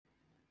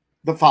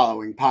The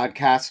following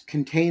podcast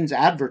contains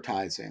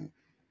advertising.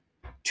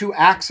 To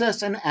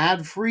access an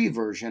ad-free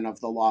version of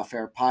the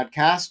Lawfare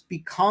podcast,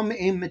 become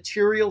a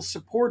material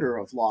supporter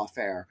of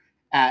Lawfare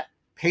at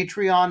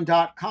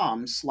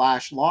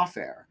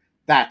patreon.com/lawfare.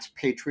 That's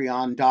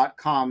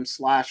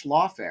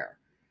patreon.com/lawfare.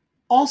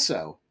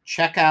 Also,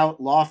 check out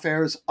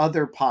Lawfare's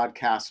other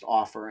podcast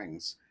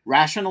offerings: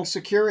 Rational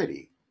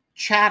Security,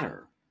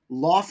 Chatter,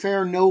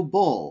 Lawfare No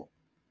Bull,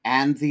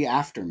 and The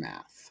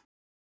Aftermath.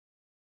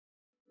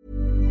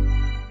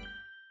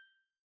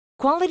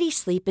 Quality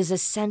sleep is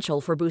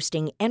essential for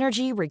boosting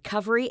energy,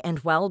 recovery, and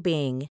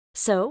well-being.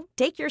 So,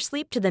 take your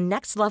sleep to the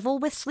next level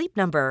with Sleep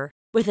Number.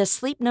 With a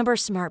Sleep Number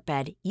smart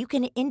bed, you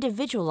can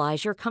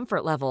individualize your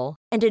comfort level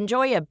and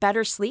enjoy a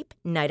better sleep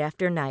night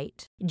after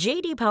night.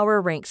 J.D. Power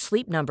ranks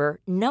Sleep Number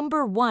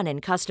number one in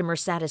customer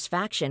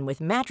satisfaction with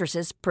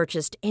mattresses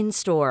purchased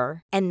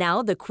in-store. And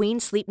now the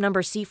Queen Sleep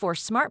Number C4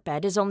 smart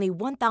bed is only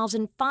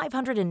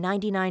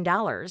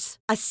 $1,599,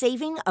 a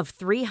saving of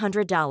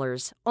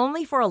 $300,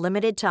 only for a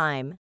limited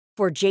time.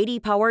 For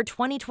J.D. Power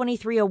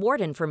 2023 award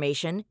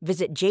information,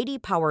 visit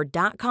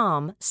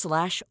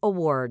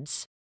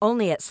jdpower.com/awards.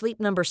 Only at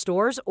Sleep Number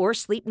stores or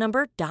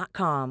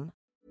sleepnumber.com.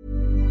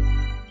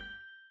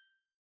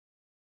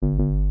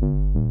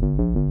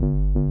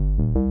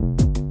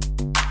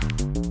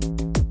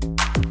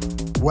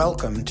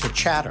 Welcome to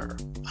Chatter.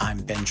 I'm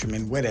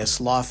Benjamin Wittes,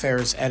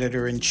 Lawfare's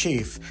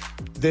editor-in-chief.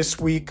 This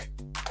week,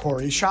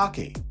 Kori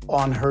Schake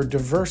on her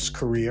diverse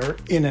career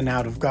in and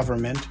out of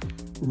government,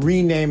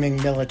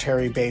 renaming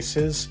military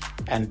bases,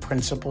 and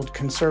principled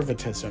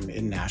conservatism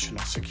in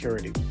national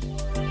security.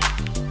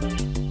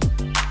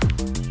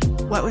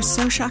 What was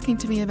so shocking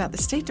to me about the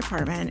State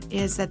Department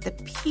is that the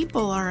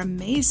people are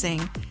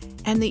amazing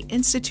and the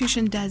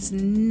institution does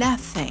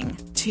nothing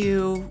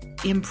to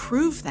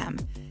improve them.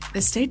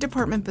 The State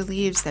Department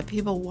believes that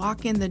people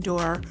walk in the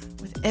door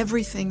with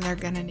everything they're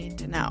going to need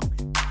to know.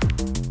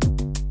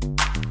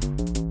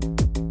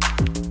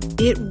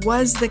 It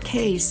was the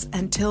case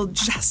until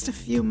just a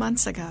few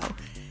months ago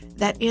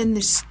that in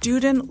the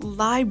student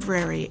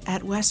library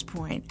at West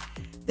Point,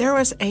 there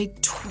was a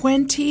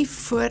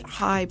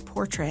 20-foot-high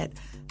portrait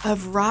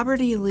of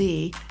Robert E.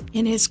 Lee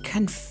in his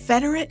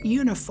Confederate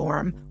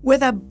uniform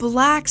with a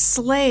black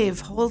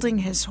slave holding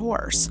his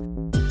horse.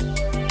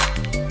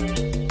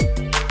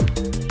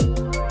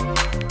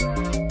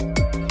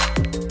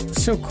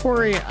 So,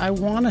 Kori, I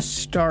want to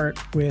start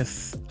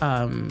with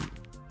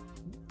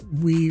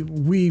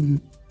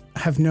we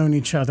have known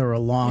each other a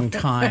long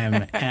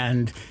time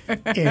and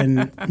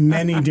in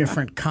many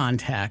different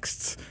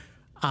contexts.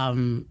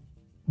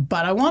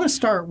 But I want to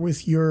start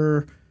with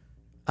your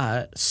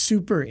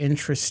super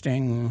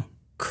interesting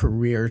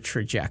career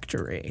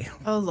trajectory.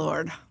 Oh,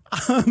 Lord.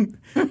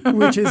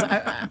 Which is,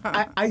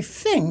 I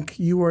think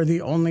you are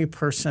the only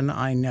person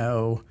I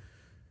know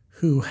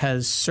who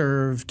has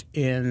served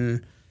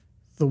in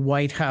the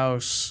White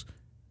House,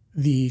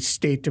 the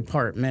State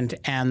Department,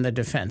 and the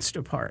Defense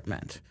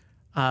Department.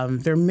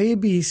 There may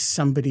be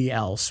somebody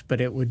else,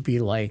 but it would be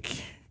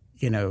like,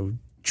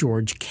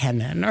 George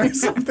Kennan or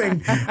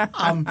something.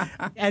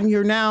 And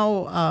you're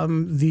now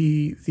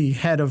the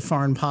head of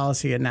foreign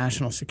policy and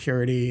national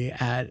security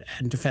and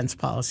defense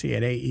policy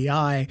at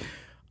AEI.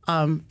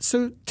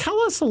 So tell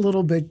us a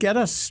little bit, get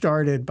us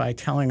started by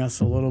telling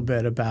us a little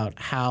bit about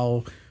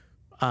how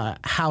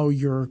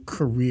your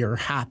career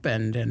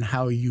happened and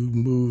how you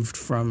moved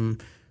from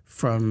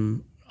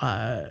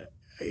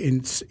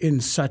in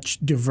such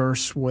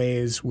diverse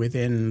ways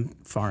within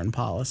foreign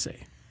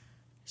policy.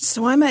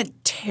 So I'm a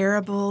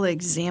terrible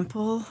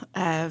example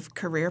of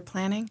career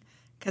planning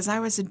because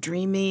I was a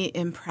dreamy,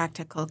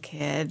 impractical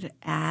kid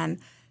and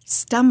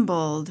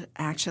stumbled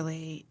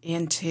actually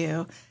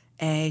into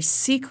a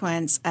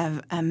sequence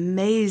of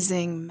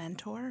amazing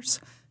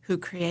mentors who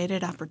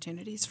created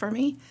opportunities for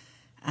me.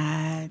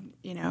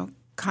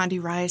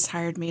 Condi Rice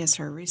hired me as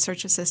her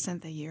research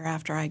assistant the year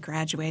after I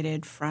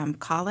graduated from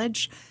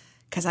college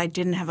because I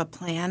didn't have a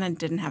plan and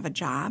didn't have a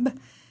job.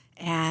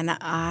 And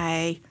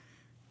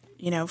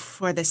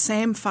for the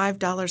same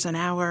 $5 an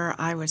hour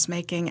I was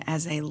making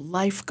as a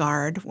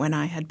lifeguard when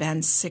I had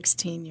been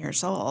 16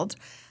 years old,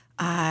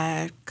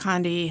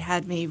 Condi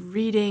had me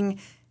reading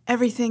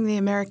everything the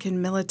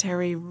American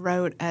military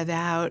wrote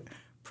about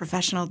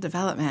professional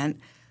development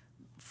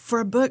for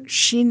a book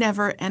she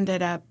never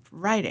ended up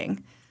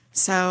writing.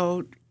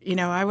 So,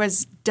 I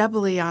was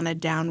doubly on a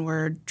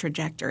downward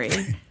trajectory,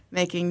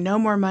 making no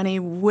more money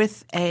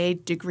with a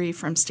degree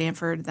from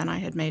Stanford than I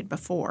had made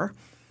before,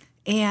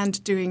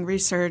 and doing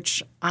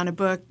research on a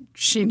book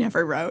she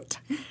never wrote.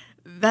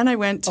 Then I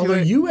went to— Although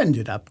you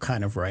ended up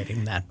kind of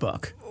writing that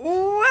book.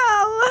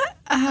 Well,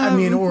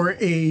 or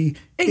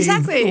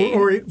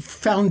it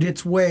found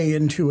its way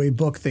into a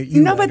book that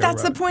you No, but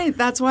that's wrote. the point.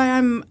 That's why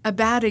I'm a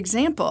bad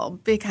example,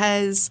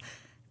 because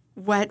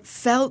what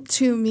felt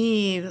to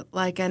me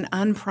like an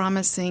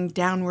unpromising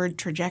downward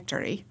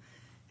trajectory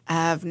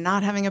of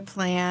not having a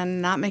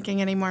plan, not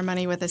making any more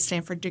money with a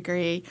Stanford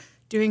degree,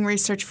 doing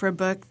research for a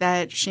book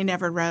that she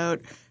never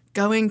wrote,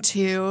 going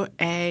to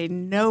a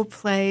no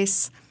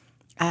place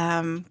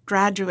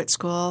graduate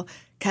school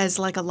because,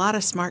 like a lot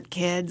of smart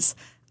kids,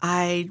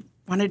 I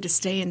wanted to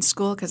stay in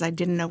school because I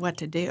didn't know what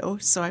to do.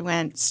 So I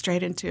went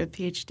straight into a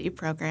PhD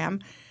program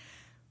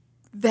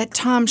that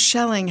Tom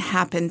Schelling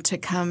happened to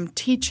come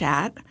teach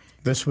at.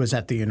 This was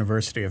at the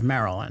University of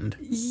Maryland.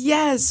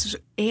 Yes,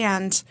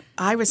 and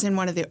I was in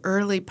one of the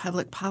early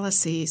public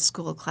policy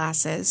school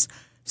classes.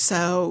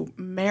 So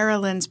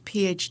Maryland's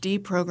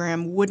PhD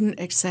program wouldn't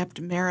accept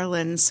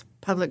Maryland's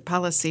public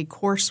policy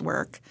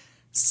coursework.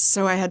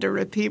 So I had to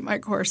repeat my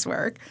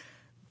coursework.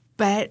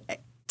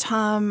 But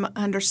Tom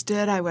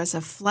understood I was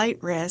a flight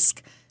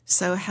risk,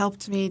 so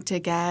helped me to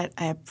get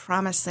a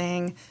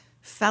promising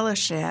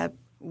fellowship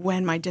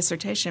when my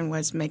dissertation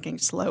was making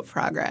slow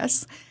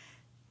progress.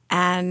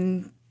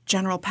 And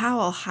General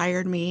Powell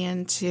hired me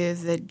into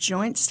the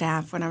joint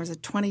staff when I was a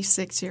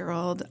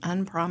 26-year-old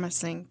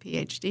unpromising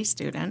PhD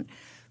student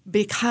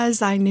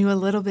because I knew a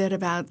little bit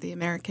about the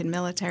American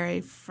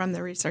military from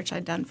the research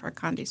I'd done for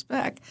Condi's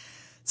book.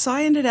 So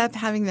I ended up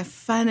having the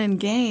fun and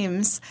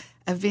games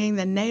of being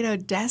the NATO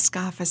desk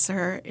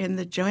officer in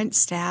the joint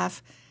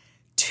staff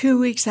 2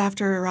 weeks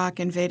after Iraq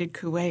invaded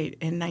Kuwait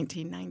in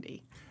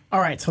 1990. All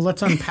right, so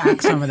let's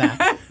unpack some of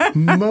that.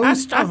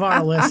 Most of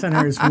our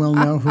listeners will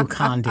know who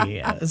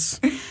Condi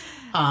is.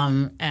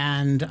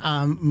 And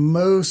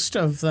most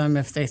of them,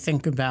 if they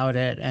think about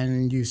it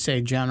and you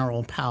say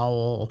General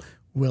Powell,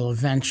 will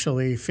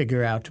eventually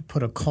figure out to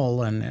put a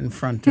colon in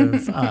front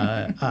of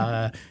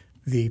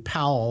the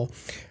Powell.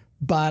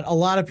 But a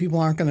lot of people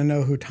aren't going to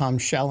know who Tom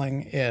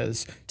Schelling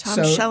is.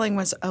 Tom Schelling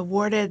was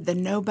awarded the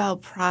Nobel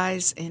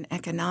Prize in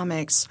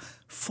Economics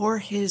for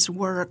his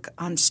work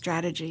on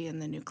strategy in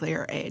the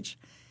nuclear age.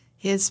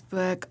 His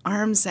book,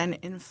 Arms and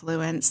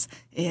Influence,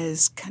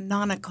 is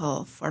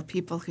canonical for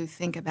people who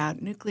think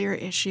about nuclear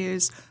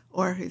issues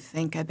or who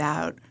think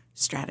about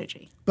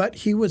strategy. But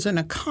he was an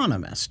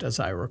economist, as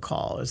I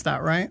recall. Is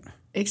that right?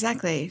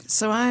 Exactly.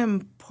 So I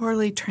am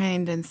poorly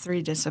trained in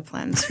 3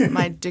 disciplines.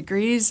 My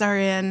degrees are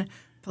in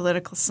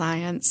political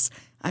science.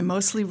 I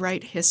mostly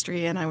write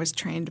history, and I was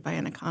trained by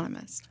an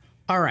economist.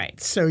 All right.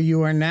 So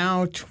you are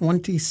now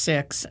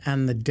 26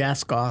 and the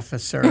desk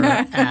officer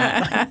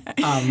at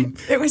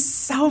it was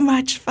so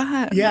much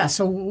fun. Yeah.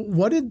 So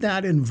what did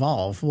that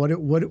involve?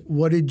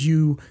 What did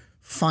you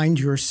find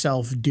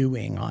yourself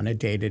doing on a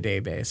day-to-day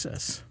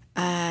basis?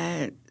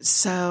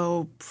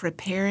 So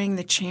preparing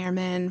the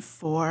chairman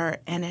for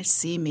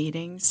NSC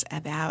meetings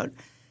about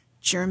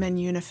German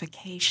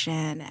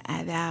unification,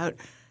 about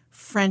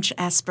French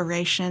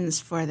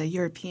aspirations for the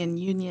European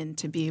Union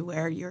to be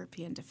where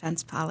European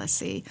defense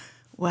policy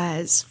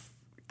was,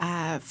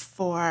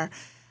 for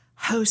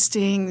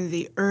hosting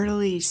the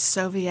early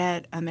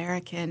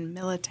Soviet-American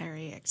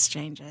military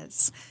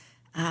exchanges,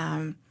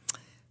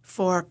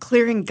 for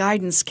clearing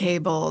guidance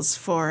cables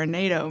for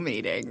NATO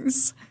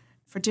meetings,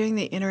 for doing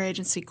the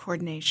interagency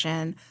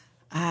coordination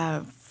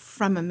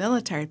from a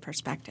military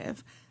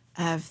perspective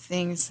of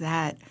things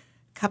that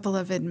a couple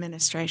of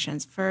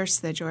administrations,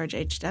 first the George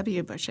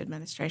H.W. Bush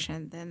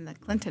administration, then the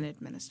Clinton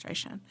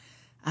administration,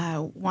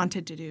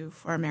 wanted to do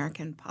for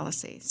American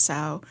policy.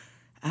 So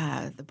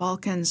the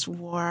Balkans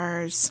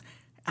Wars,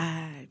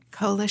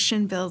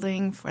 coalition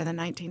building for the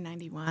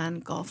 1991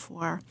 Gulf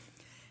War.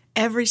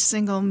 Every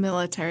single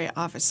military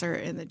officer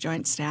in the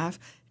Joint Staff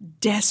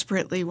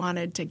desperately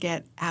wanted to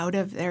get out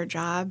of their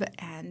job,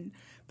 and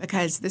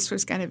because this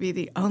was going to be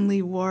the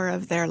only war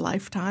of their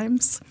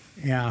lifetimes.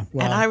 Yeah,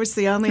 well. And I was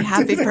the only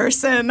happy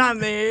person on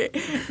the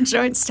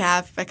Joint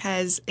Staff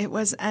because it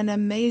was an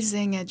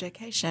amazing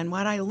education.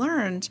 What I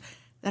learned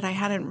that I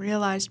hadn't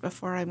realized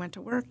before I went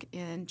to work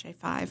in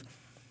J5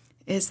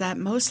 is that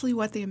mostly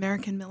what the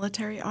American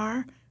military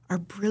are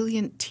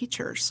brilliant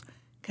teachers,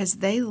 because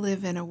they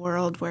live in a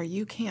world where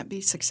you can't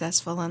be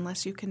successful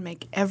unless you can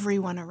make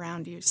everyone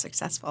around you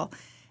successful.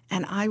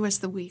 And I was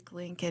the weak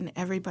link in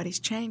everybody's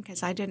chain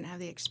because I didn't have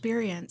the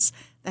experience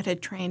that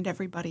had trained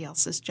everybody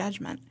else's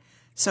judgment.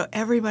 So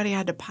everybody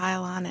had to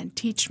pile on and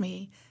teach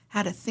me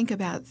how to think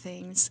about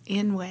things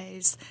in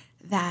ways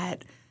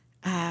that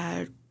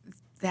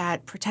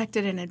that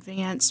protected and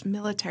advanced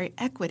military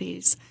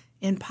equities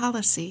in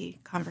policy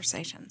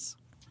conversations.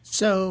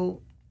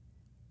 So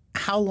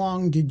how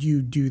long did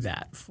you do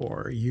that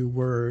for? You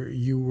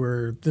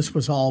were. This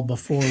was all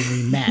before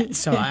we met,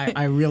 so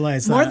I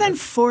realized More that. than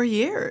 4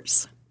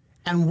 years.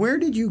 And where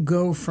did you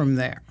go from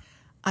there?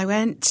 I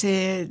went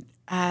to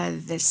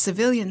the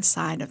civilian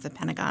side of the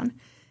Pentagon,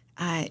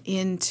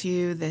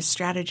 into the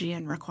strategy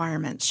and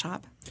requirements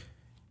shop.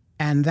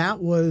 And that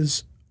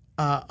was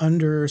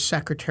under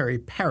Secretary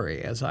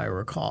Perry, as I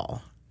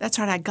recall. That's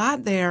right. I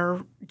got there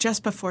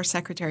just before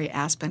Secretary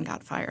Aspen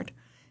got fired.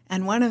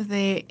 And one of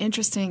the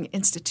interesting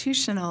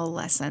institutional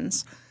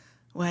lessons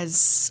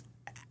was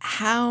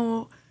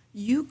how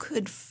you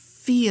could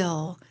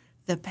feel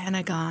the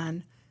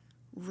Pentagon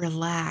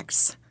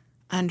relax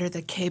under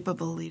the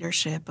capable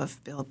leadership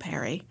of Bill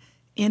Perry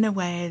in a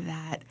way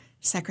that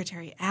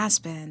Secretary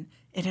Aspen,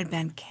 it had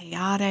been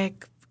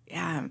chaotic.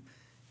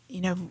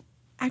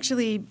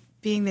 Actually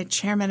being the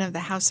chairman of the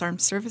House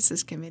Armed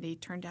Services Committee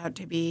turned out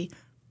to be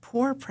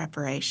poor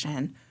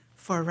preparation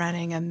for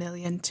running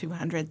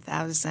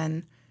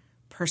 1,200,000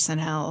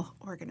 personnel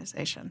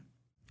organization.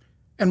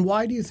 And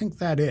why do you think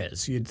that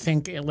is? You'd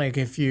think, like,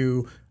 if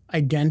you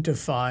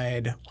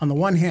identified, on the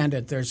one hand,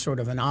 there's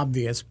sort of an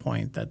obvious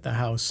point that the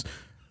House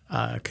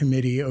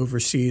committee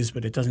oversees,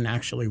 but it doesn't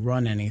actually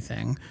run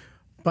anything.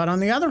 But on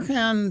the other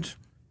hand,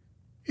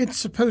 it's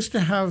supposed to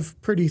have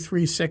pretty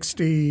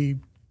 360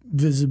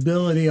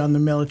 visibility on the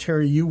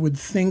military. You would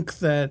think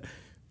that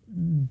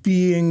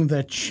being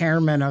the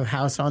chairman of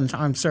House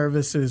on-time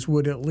services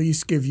would at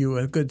least give you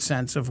a good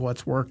sense of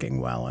what's working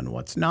well and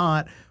what's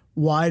not.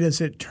 Why does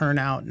it turn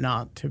out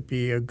not to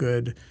be a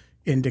good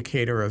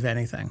indicator of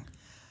anything?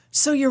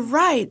 So you're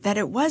right that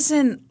it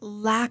wasn't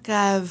lack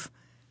of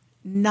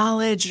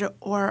knowledge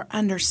or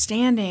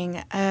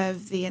understanding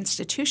of the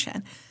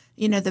institution.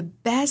 You know, the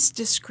best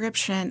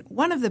description,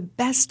 one of the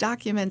best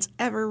documents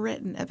ever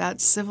written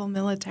about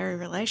civil-military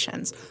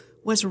relations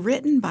was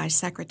written by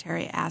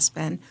Secretary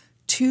Aspen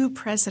to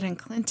President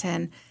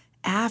Clinton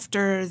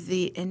after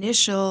the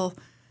initial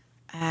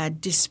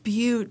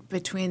dispute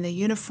between the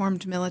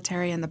uniformed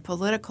military and the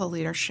political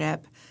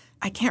leadership.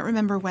 I can't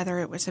remember whether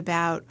it was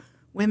about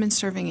women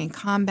serving in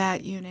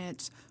combat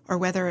units or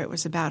whether it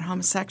was about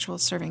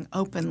homosexuals serving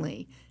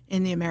openly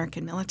in the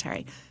American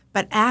military.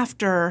 But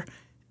after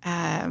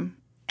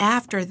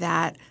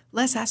that,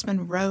 Les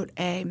Aspen wrote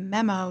a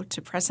memo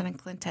to President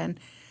Clinton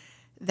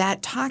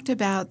that talked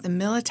about the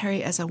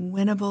military as a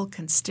winnable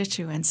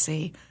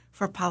constituency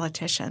for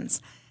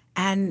politicians.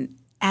 And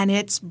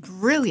it's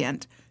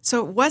brilliant.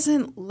 So it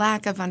wasn't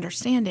lack of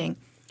understanding.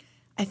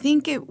 I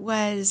think it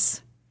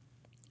was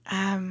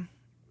a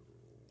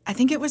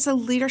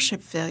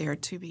leadership failure,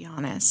 to be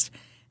honest,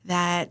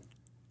 that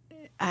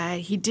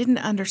he didn't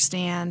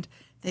understand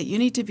that you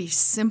need to be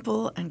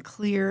simple and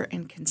clear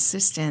and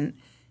consistent.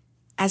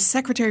 As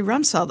Secretary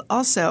Rumsfeld,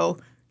 also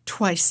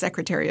twice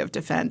Secretary of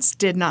Defense,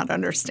 did not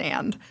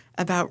understand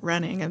about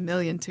running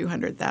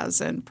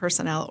 1,200,000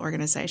 personnel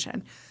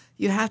organization.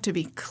 You have to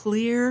be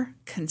clear,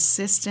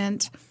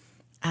 consistent,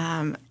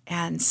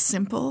 and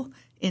simple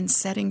in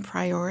setting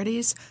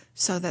priorities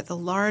so that the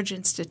large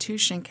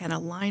institution can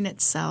align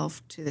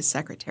itself to the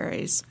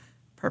Secretary's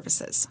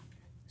purposes.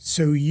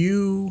 So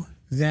you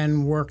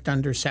then worked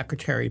under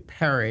Secretary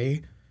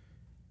Perry,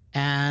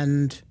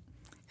 and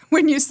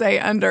when you say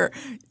under,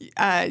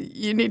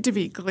 you need to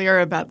be clear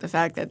about the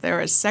fact that there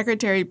is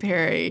Secretary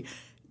Perry,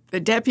 the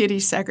Deputy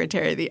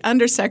Secretary, the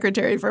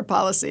Undersecretary for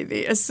Policy,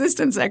 the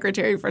Assistant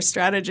Secretary for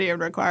Strategy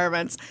and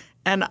Requirements,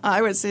 and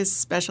I was his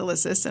special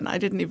assistant. I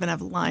didn't even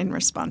have line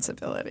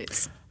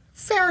responsibilities.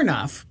 Fair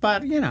enough,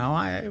 but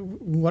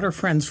what are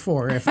friends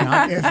for if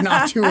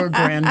not to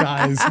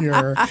aggrandize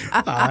your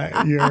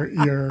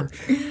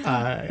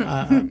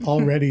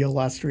already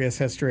illustrious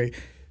history?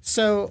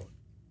 So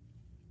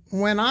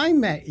when I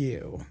met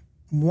you,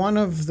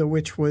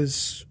 which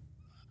was,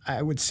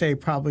 I would say,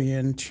 probably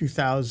in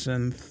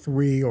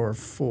 2003 or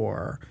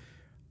 4.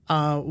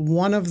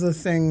 One of the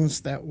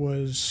things that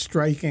was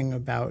striking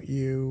about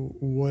you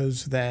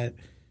was that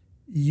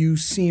you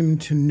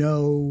seemed to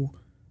know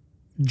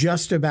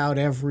just about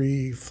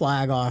every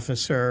flag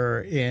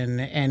officer in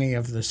any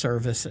of the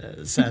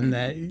services, and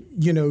that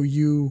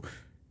you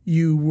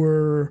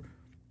were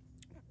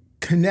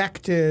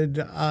connected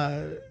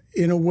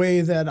in a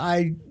way that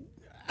I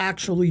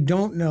actually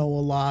don't know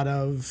a lot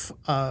of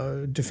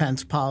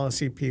defense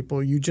policy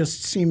people. You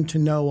just seem to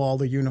know all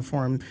the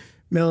uniformed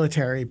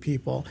military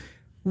people.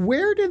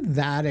 Where did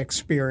that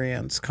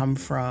experience come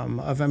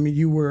from?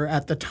 You were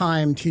at the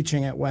time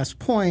teaching at West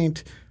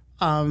Point,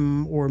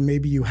 or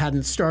maybe you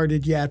hadn't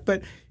started yet,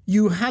 but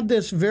you had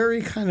this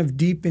very kind of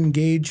deep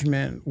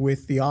engagement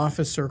with the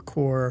officer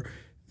corps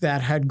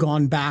that had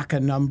gone back a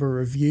number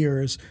of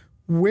years.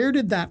 Where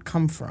did that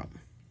come from?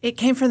 It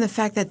came from the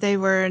fact that they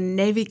were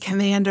Navy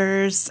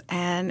commanders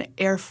and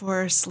Air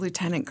Force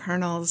lieutenant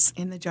colonels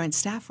in the Joint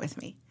Staff with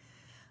me.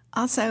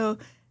 Also,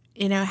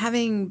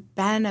 having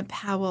been a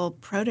Powell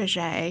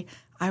protege,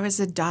 I was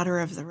a daughter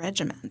of the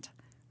regiment,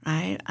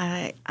 right?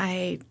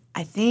 I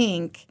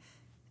think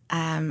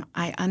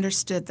I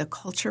understood the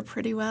culture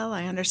pretty well.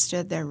 I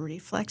understood their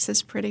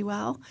reflexes pretty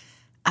well,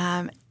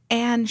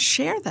 and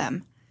share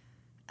them.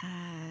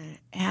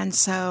 And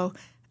so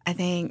I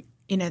think,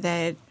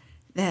 that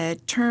the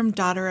term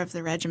daughter of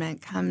the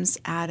regiment comes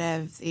out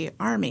of the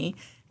Army,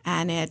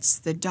 and it's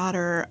the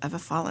daughter of a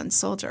fallen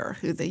soldier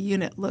who the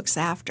unit looks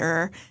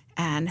after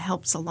and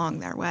helps along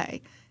their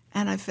way.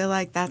 And I feel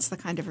like that's the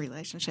kind of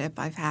relationship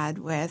I've had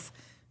with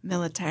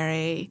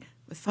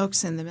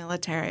folks in the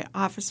military,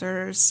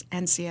 officers,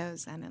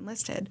 NCOs, and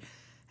enlisted,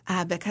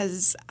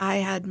 because I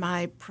had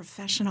my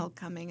professional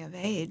coming of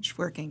age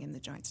working in the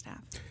Joint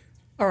Staff.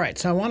 All right,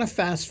 so I want to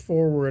fast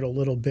forward a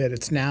little bit.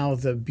 It's now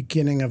the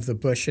beginning of the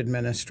Bush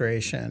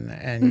administration,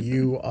 and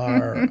you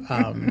are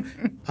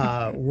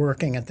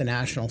working at the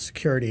National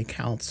Security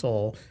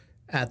Council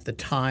at the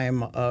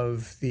time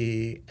of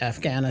the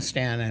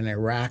Afghanistan and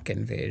Iraq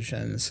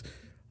invasions.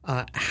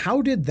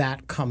 How did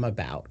that come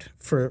about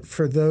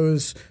for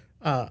those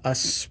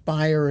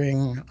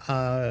aspiring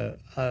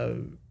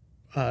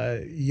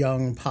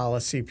young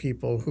policy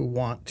people who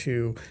want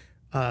to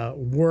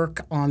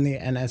work on the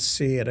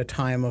NSC at a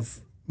time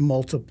of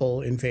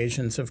multiple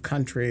invasions of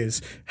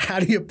countries. How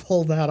do you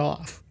pull that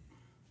off?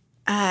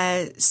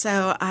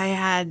 So I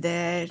had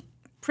the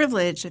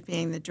privilege of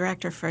being the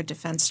director for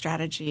defense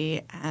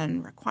strategy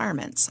and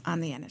requirements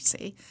on the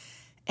NSC.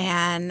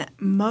 And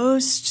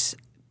most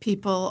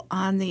people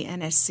on the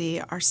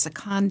NSC are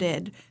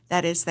seconded,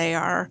 that is, they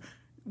are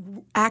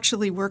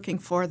actually working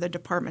for the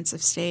Departments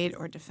of State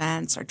or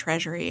Defense or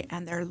Treasury,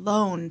 and they're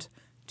loaned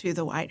to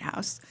the White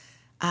House.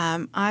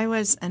 I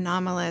was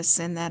anomalous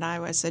in that I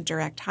was a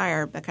direct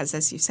hire because,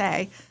 as you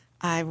say,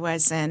 I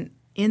wasn't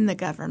in the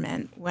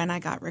government when I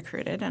got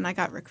recruited. And I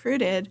got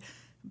recruited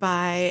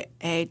by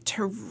a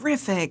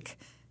terrific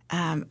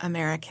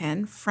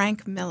American,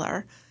 Frank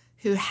Miller,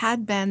 who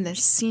had been the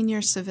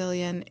senior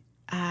civilian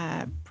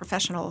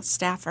professional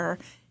staffer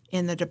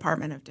in the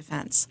Department of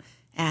Defense.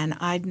 And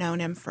I'd known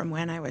him from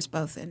when I was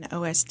both in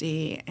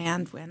OSD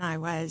and when I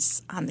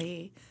was on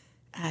the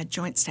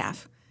Joint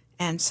Staff.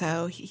 And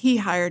so he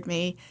hired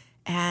me,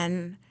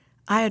 and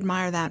I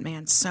admire that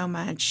man so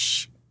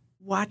much.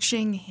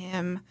 Watching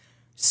him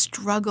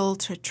struggle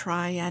to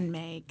try and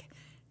make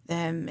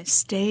the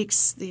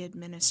mistakes the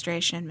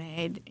administration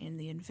made in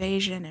the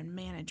invasion and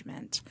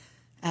management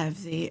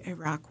of the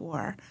Iraq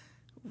War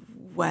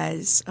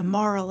was a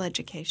moral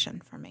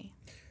education for me.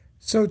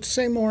 So to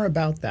say more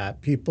about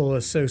that, people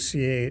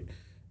associate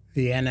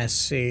the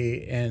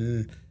NSC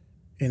in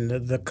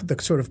the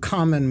sort of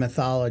common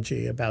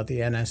mythology about the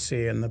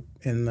NSC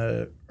in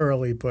the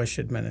early Bush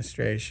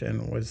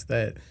administration was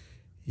that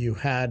you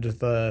had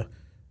the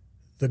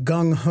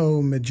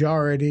gung-ho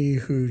majority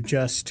who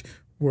just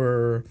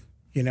were,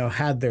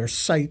 had their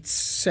sights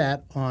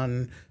set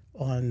on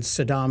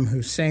Saddam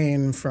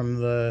Hussein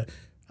from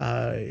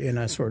in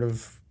a sort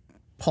of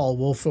Paul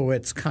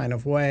Wolfowitz kind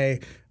of way.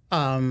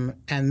 And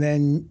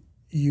then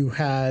you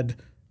had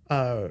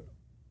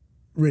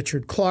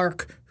Richard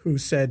Clarke, who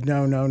said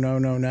no,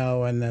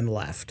 and then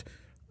left.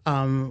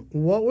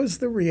 What was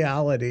the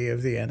reality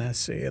of the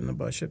NSC in the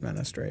Bush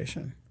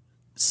administration?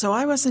 So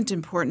I wasn't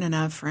important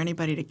enough for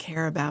anybody to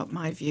care about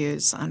my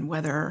views on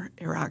whether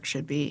Iraq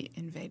should be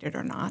invaded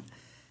or not.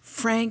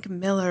 Frank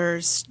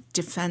Miller's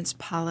defense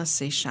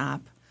policy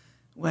shop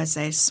was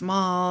a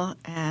small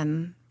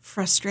and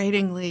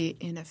frustratingly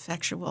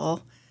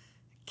ineffectual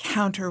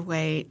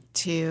counterweight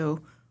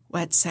to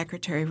what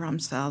Secretary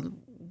Rumsfeld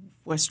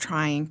was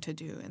trying to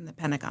do in the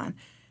Pentagon.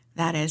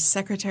 That is,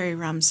 Secretary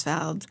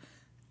Rumsfeld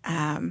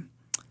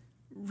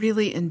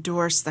really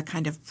endorsed the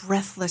kind of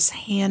breathless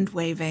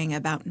hand-waving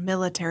about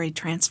military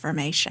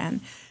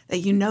transformation, that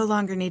you no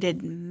longer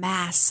needed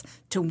mass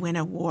to win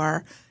a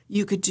war.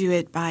 You could do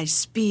it by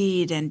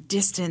speed and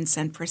distance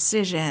and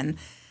precision,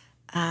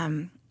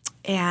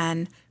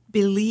 and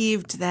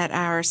believed that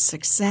our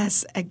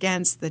success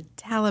against the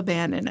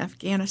Taliban in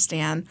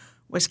Afghanistan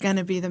was going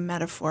to be the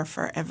metaphor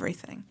for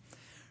everything.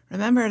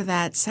 Remember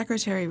that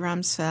Secretary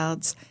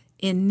Rumsfeld's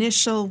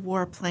initial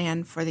war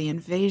plan for the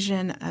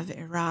invasion of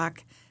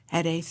Iraq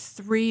had a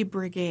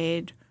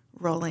 3-brigade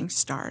rolling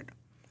start.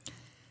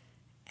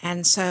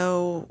 And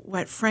so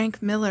what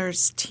Frank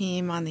Miller's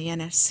team on the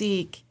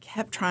NSC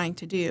kept trying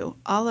to do,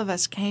 all of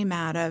us came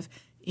out of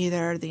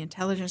either the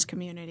intelligence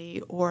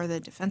community or the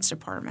Defense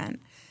Department.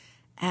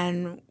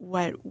 And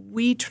what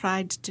we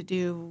tried to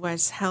do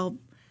was help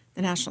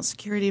the National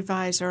Security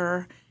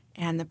Advisor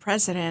and the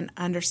President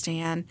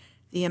understand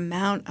the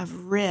amount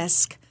of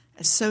risk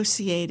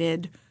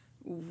associated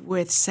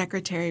with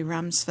Secretary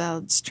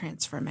Rumsfeld's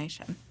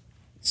transformation.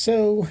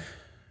 So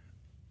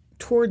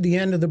toward the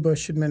end of the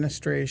Bush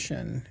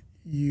administration,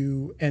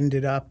 you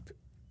ended up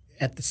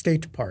at the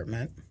State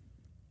Department,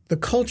 the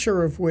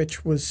culture of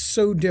which was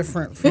so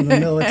different from the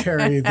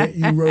military that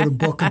you wrote a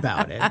book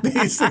about it,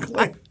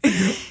 basically.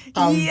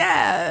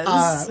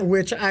 Yes.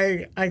 Which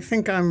I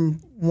think I'm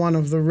one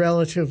of the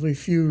relatively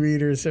few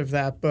readers of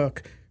that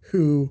book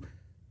who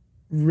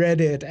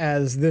read it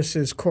as this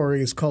is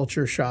Kori's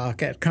culture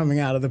shock at coming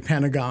out of the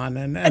Pentagon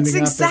and ending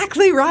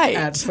exactly right.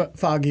 at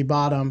Foggy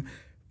Bottom.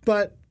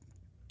 But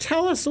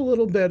tell us a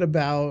little bit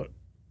about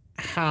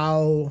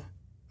how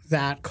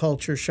that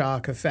culture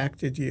shock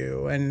affected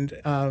you.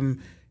 And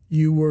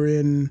you were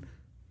in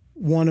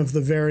one of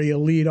the very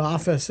elite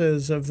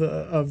offices of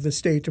the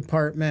State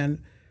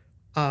Department,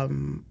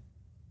 and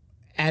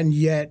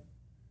yet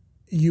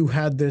you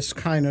had this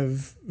kind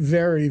of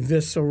very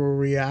visceral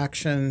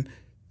reaction.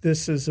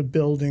 This is a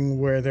building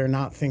where they're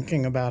not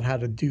thinking about how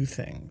to do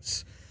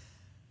things.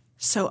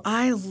 So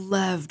I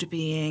loved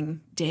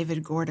being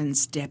David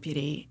Gordon's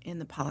deputy in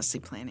the policy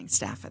planning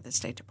staff at the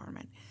State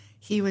Department.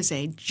 He was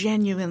a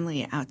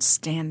genuinely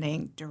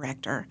outstanding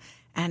director,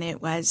 and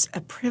it was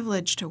a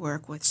privilege to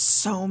work with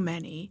so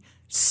many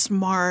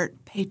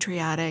smart,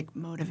 patriotic,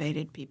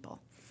 motivated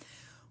people.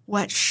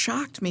 What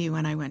shocked me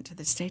when I went to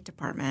the State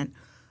Department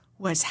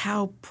was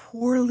how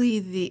poorly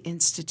the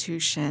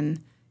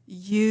institution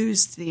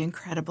used the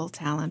incredible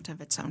talent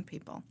of its own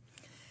people.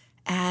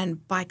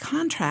 And by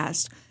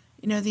contrast,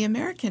 the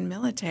American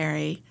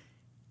military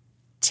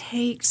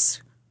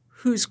takes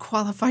who's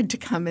qualified to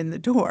come in the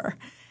door.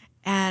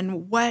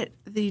 And what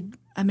the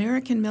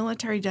American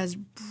military does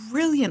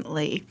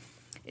brilliantly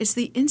is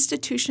the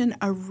institution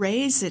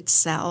arrays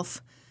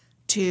itself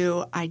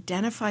to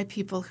identify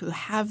people who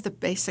have the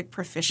basic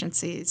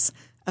proficiencies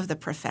of the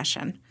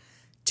profession,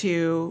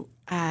 to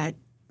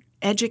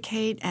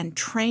educate and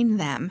train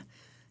them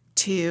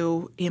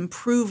to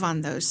improve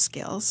on those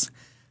skills,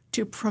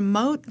 to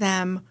promote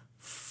them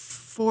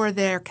for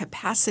their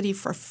capacity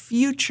for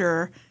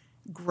future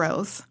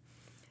growth,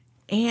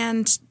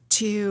 and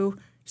to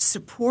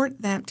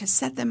support them, to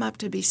set them up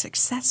to be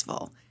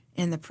successful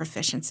in the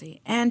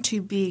proficiency, and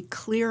to be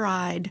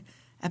clear-eyed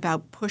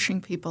about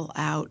pushing people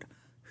out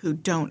who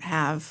don't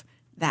have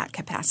that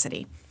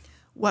capacity.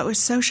 What was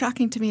so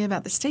shocking to me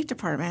about the State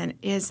Department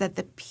is that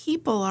the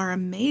people are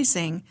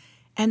amazing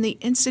and the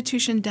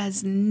institution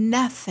does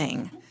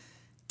nothing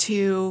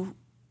to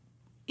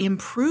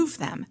improve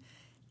them.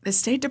 The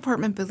State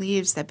Department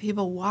believes that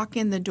people walk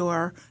in the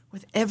door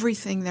with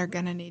everything they're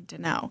going to need to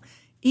know.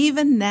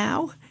 Even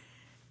now,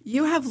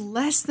 you have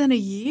less than a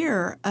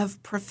year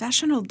of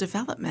professional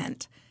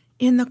development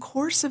in the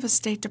course of a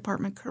State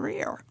Department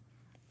career,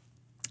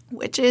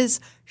 which is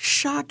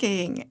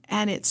shocking.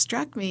 And it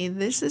struck me,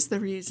 this is the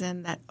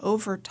reason that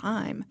over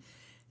time,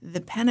 the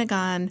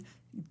Pentagon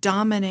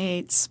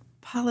dominates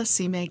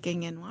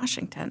policymaking in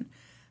Washington,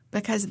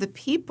 because the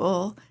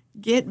people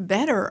get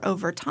better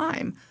over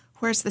time,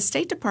 whereas the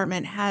State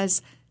Department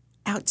has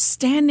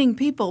outstanding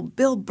people.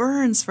 Bill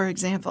Burns, for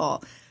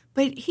example,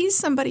 but he's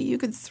somebody you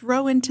could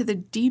throw into the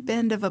deep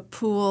end of a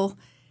pool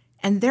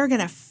and they're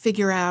going to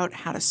figure out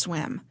how to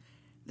swim.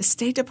 The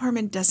State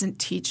Department doesn't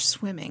teach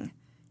swimming,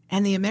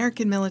 and the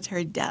American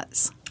military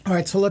does. All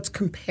right, so let's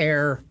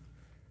compare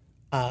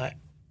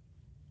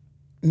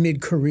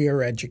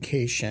mid-career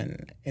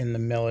education in the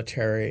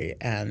military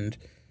and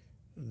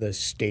the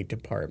State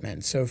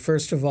Department. So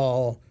first of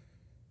all,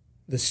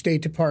 the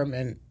State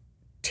Department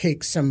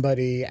takes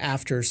somebody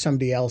after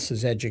somebody else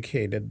has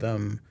educated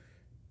them,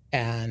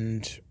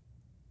 and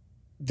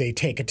they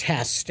take a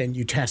test and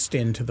you test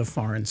into the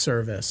Foreign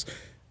Service.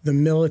 The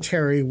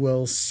military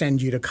will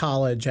send you to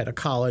college at a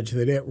college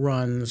that it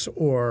runs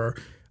or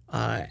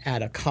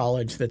at a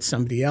college that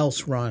somebody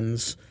else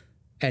runs,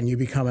 and you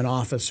become an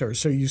officer.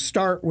 So you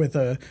start with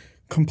a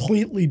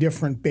completely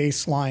different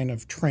baseline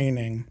of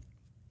training.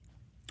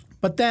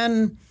 But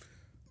then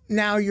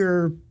now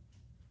you're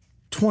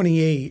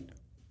 28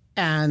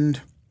 and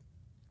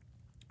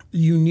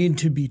you need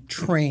to be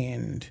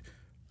trained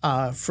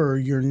for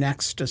your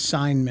next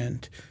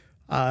assignment.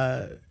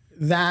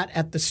 That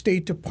at the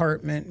State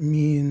Department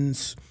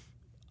means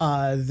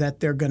that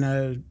they're going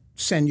to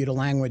send you to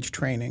language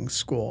training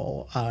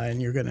school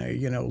and you're going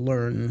to,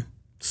 learn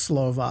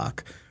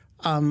Slovak.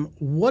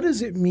 What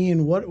does it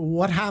mean?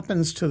 What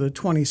happens to the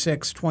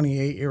 26,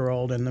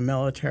 28-year-old in the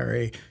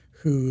military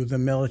who the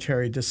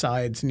military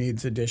decides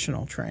needs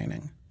additional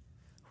training?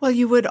 Well,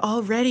 you would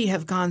already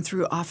have gone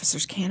through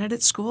officers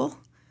candidate school.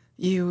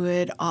 You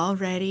would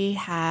already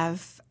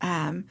have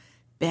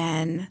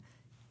been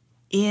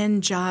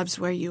in jobs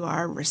where you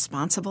are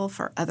responsible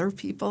for other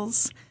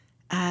people's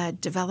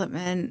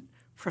development,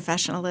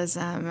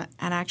 professionalism,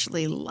 and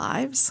actually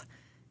lives.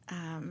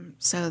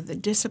 So the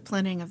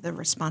disciplining of the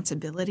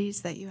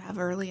responsibilities that you have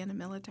early in a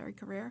military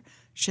career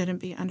shouldn't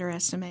be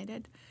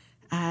underestimated.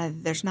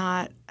 There's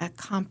not a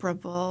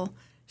comparable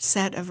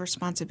set of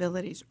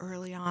responsibilities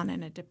early on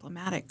in a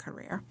diplomatic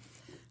career.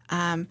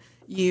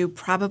 You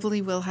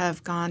probably will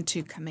have gone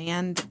to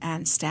command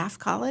and staff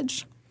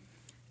college.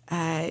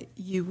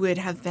 You would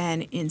have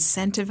been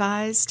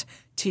incentivized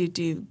to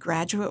do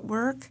graduate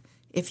work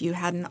if you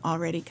hadn't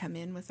already come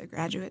in with a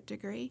graduate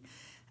degree.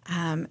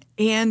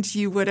 And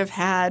you would have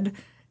had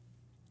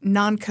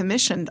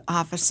non-commissioned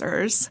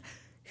officers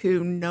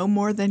who know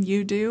more than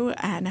you do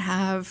and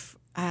have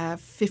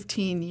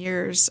 15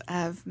 years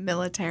of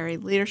military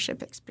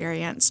leadership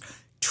experience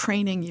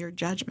training your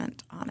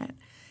judgment on it.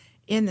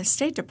 In the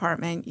State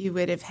Department, you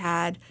would have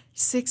had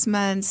 6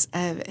 months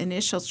of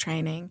initial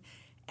training,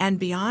 and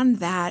beyond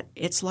that,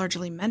 it's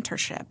largely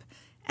mentorship.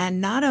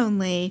 And not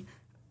only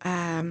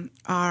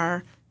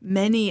are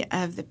many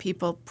of the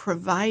people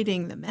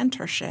providing the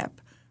mentorship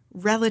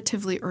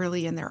relatively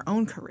early in their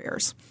own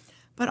careers,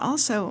 but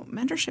also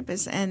mentorship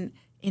is an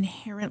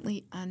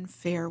inherently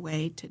unfair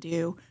way to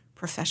do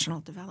professional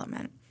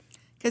development.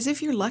 Because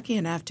if you're lucky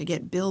enough to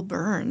get Bill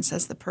Burns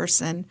as the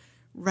person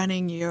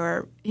running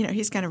your,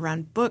 he's going to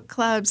run book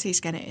clubs, he's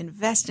going to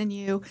invest in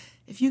you.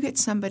 If you get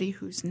somebody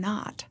who's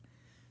not,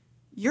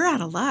 you're out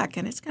of luck,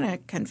 and it's going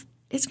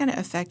to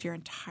affect your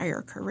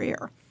entire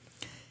career.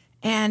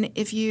 And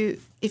if you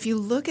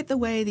look at the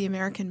way the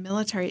American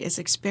military is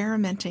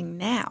experimenting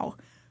now,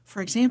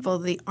 for example,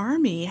 the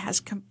Army has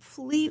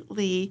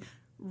completely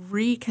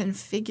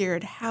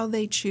reconfigured how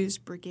they choose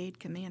brigade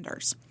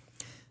commanders.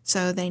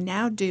 So they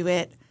now do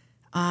it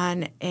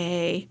on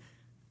a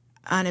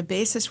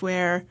basis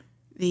where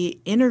the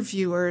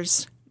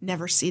interviewers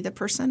never see the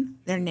person.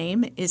 Their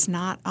name is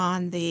not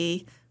on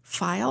the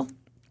file.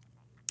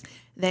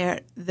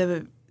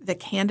 The the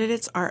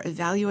candidates are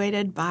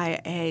evaluated by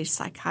a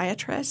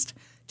psychiatrist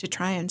to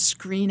try and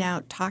screen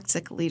out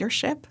toxic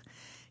leadership.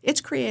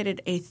 It's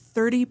created a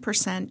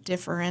 30%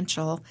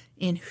 differential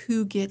in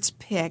who gets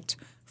picked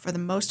for the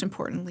most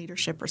important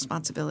leadership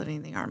responsibility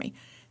in the Army.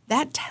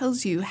 That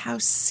tells you how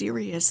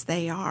serious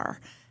they are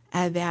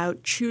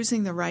about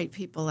choosing the right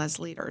people as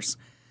leaders.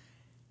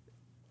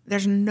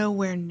 There's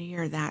nowhere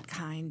near that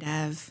kind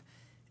of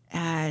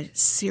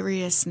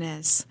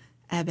seriousness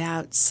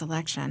about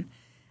selection.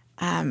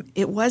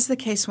 It was the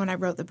case when I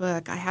wrote the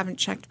book. I haven't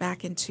checked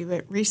back into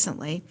it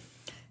recently,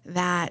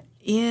 that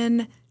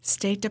in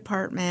State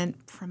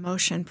Department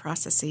promotion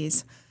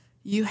processes,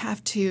 you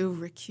have to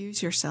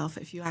recuse yourself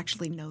if you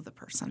actually know the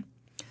person.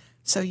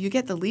 So you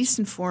get the least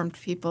informed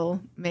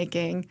people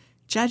making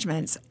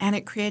judgments, and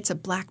it creates a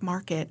black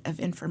market of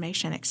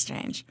information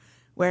exchange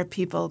where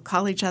people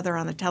call each other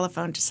on the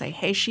telephone to say,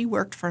 hey, she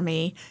worked for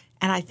me,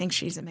 and I think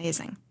she's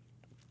amazing.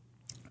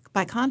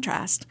 By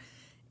contrast,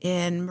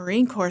 in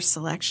Marine Corps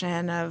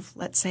selection of,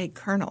 let's say,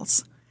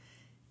 colonels,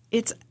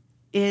 it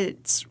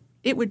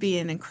would be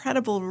an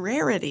incredible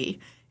rarity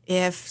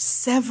if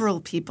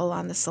several people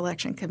on the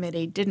selection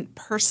committee didn't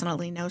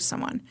personally know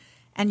someone.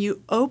 And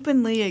you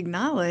openly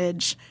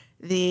acknowledge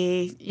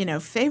the,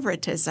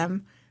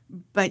 favoritism,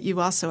 but you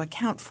also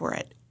account for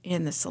it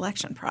in the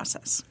selection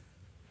process.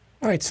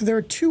 All right, so there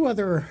are two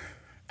other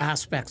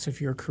aspects of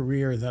your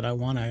career that I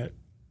want to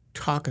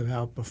talk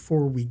about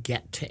before we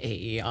get to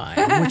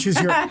AEI, which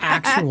is your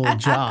actual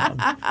job.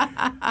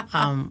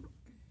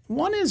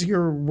 One is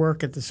your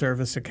work at the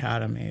service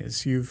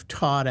academies. You've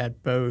taught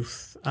at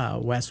both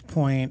West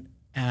Point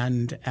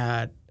and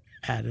at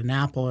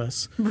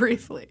Annapolis.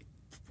 Briefly.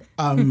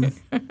 And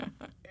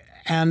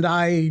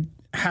I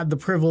had the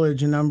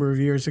privilege a number of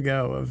years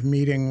ago of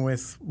meeting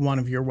with one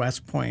of your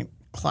West Point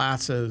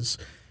classes,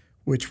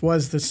 which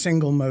was the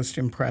single most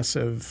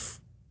impressive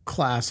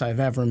class I've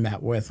ever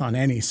met with on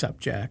any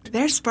subject.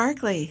 They're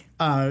sparkly.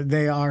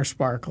 They are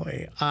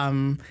sparkly.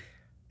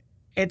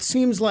 It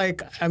seems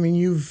like,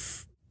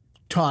 you've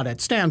taught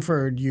at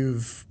Stanford,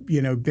 you've,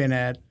 been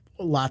at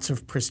lots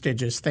of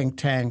prestigious think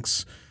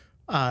tanks,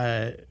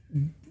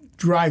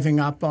 driving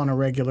up on a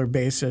regular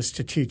basis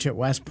to teach at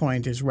West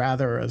Point is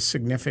rather a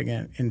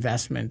significant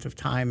investment of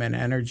time and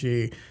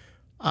energy.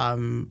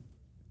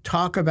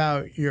 Talk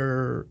about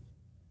your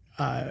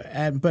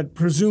but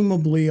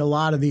presumably a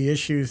lot of the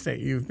issues that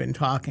you've been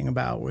talking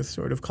about with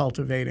sort of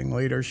cultivating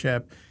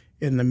leadership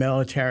in the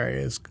military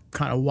is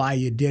kind of why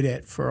you did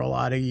it for a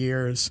lot of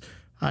years.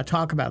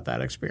 Talk about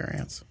that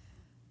experience.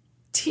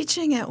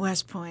 Teaching at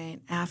West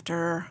Point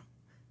after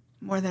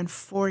more than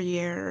 4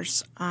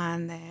 years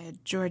on the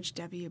George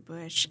W.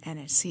 Bush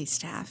NSC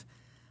staff,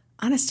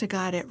 honest to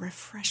God, it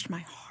refreshed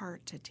my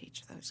heart to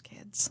teach those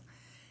kids,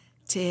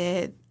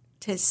 to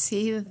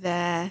see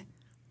the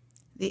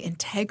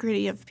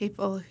integrity of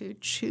people who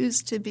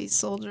choose to be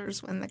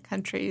soldiers when the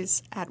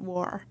country's at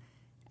war,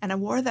 and a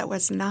war that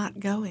was not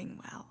going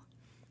well,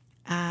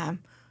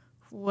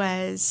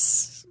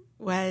 was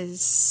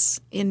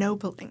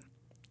ennobling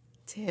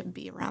to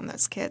be around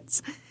those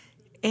kids.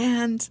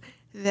 And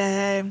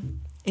the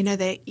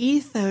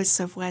ethos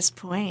of West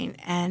Point,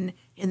 and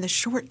in the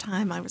short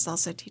time I was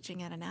also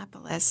teaching at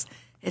Annapolis,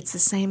 it's the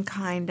same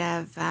kind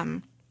of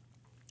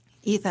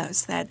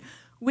ethos that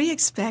we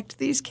expect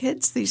these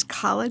kids, these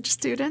college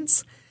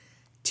students,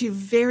 to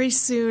very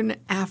soon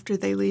after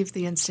they leave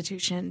the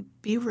institution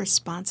be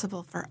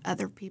responsible for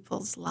other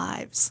people's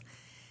lives.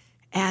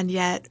 And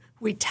yet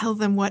we tell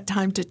them what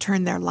time to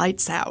turn their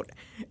lights out.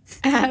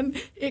 And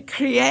it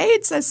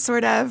creates a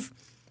sort of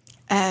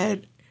a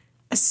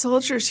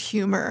soldier's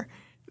humor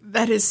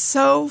that is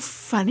so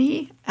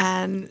funny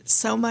and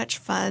so much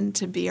fun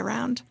to be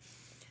around,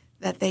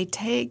 that they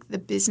take the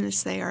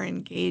business they are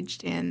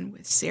engaged in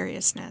with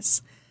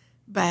seriousness.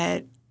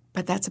 But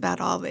that's about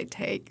all they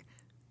take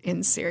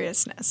in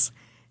seriousness.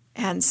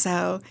 And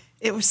so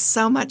it was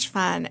so much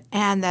fun.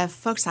 And the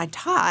folks I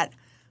taught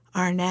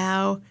are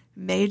now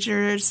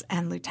majors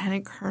and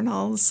lieutenant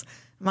colonels.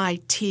 My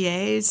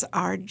TAs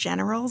are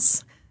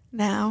generals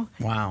now.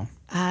 Wow.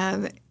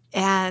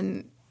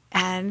 And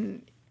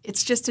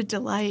it's just a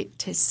delight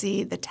to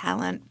see the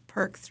talent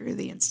perk through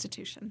the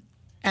institution.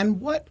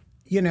 And what,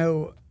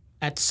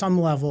 at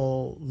some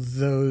level,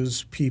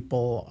 those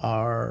people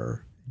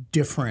are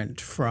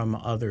different from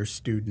other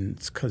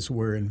students because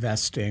we're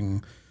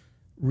investing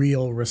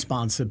real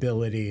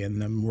responsibility in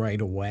them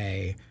right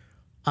away.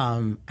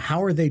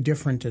 How are they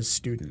different as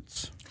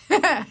students?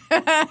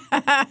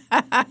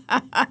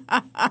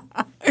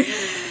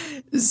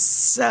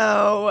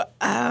 So,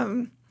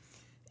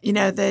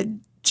 the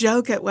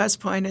joke at West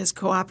Point is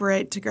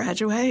cooperate to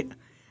graduate.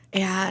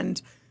 And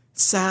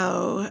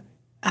so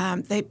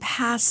they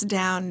pass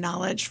down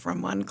knowledge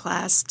from one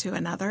class to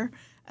another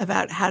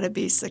about how to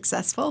be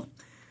successful,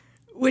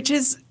 which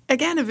is,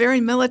 again, a very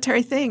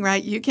military thing,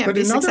 right? You can't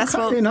be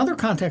successful. In other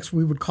contexts,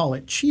 we would call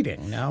it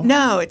cheating, no?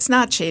 No, it's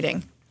not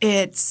cheating.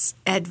 It's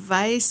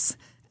advice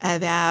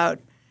about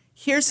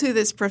here's who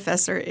this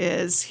professor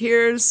is,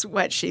 here's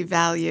what she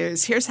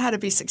values, here's how to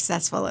be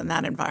successful in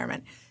that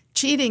environment.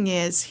 Cheating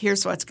is,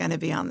 here's what's going to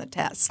be on the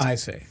test. I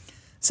see.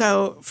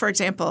 So, for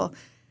example,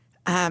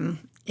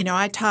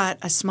 I taught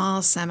a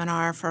small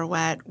seminar for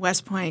what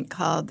West Point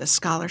called the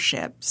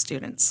scholarship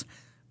students,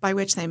 by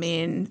which they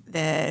mean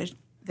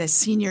the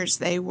seniors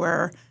they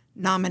were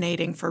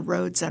nominating for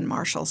Rhodes and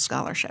Marshall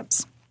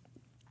scholarships.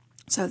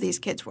 So these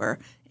kids were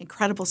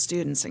incredible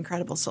students,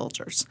 incredible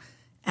soldiers,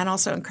 and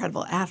also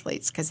incredible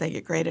athletes because they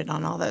get graded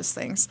on all those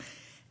things.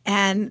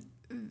 And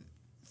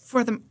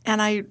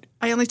I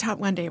only taught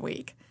 1 day a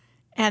week.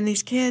 And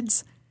these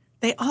kids,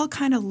 they all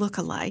kind of look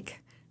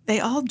alike. They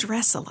all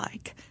dress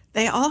alike.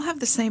 They all have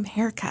the same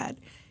haircut.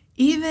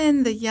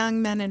 Even the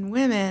young men and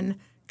women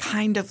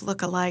kind of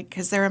look alike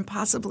because they're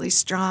impossibly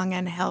strong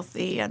and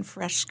healthy and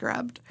fresh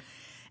scrubbed.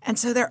 And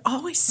so there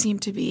always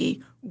seemed to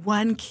be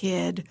one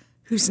kid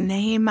whose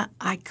name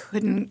I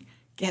couldn't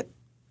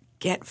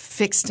get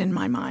fixed in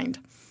my mind.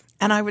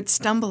 And I would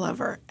stumble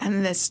over.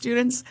 And the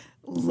students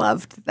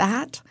loved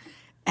that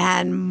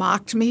and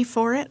mocked me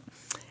for it.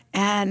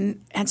 And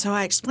so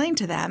I explained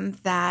to them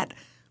that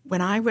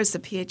when I was a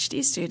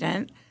PhD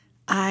student,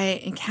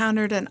 I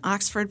encountered an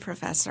Oxford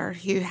professor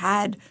who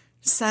had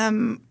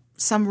some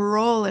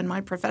role in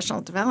my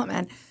professional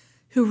development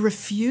who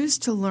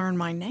refused to learn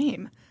my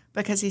name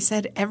because he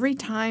said every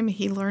time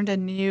he learned a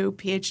new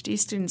PhD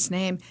student's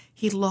name,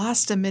 he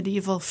lost a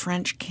medieval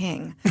French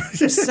king.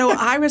 So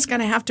I was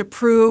going to have to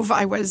prove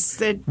I was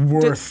the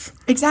worth.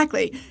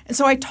 Exactly. And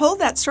so I told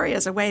that story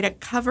as a way to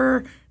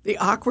cover the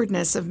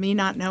awkwardness of me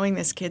not knowing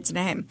this kid's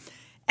name.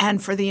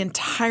 And for the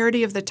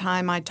entirety of the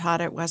time I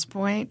taught at West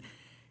Point,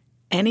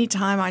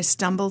 anytime I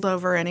stumbled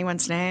over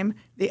anyone's name,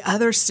 the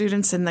other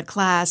students in the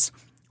class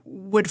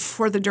would,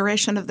 for the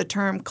duration of the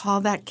term,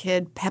 call that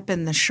kid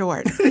Pepin the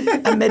Short,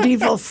 a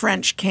medieval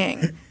French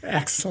king.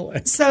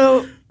 Excellent.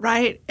 So,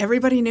 right,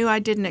 everybody knew I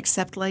didn't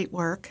accept late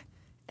work.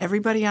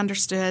 Everybody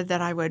understood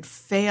that I would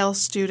fail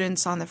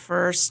students on the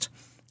first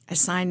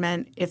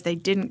assignment if they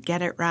didn't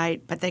get it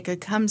right, but they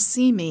could come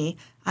see me.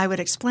 I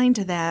would explain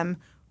to them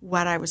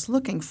what I was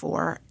looking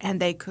for, and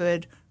they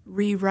could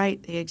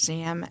rewrite the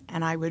exam,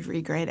 and I would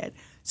regrade it.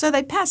 So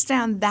they passed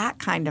down that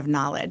kind of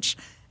knowledge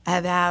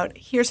about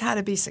here's how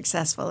to be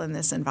successful in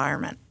this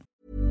environment.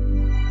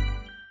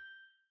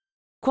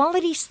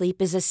 Quality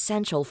sleep is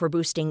essential for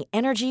boosting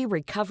energy,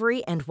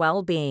 recovery, and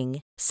well-being.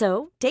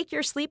 So, take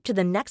your sleep to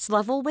the next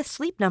level with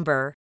Sleep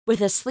Number. With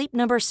a Sleep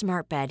Number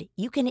smart bed,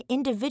 you can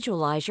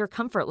individualize your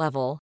comfort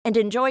level and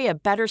enjoy a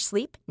better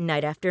sleep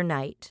night after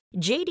night.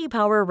 J.D.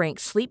 Power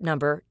ranks Sleep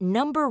Number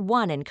number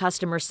 1 in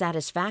customer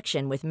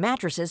satisfaction with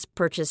mattresses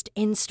purchased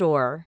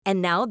in-store.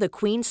 And now the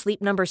Queen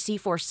Sleep Number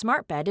C4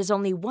 smart bed is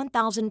only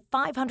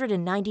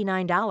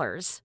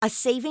 $1,599, a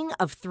saving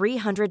of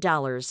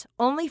 $300,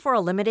 only for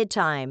a limited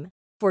time.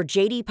 For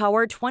J.D.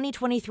 Power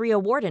 2023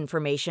 award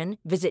information,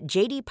 visit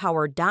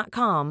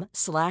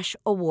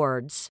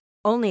jdpower.com/awards.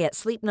 Only at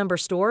Sleep Number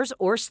stores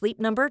or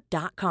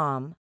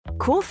sleepnumber.com.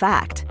 Cool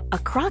fact, a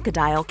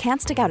crocodile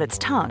can't stick out its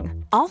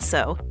tongue.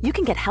 Also, you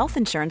can get health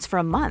insurance for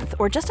a month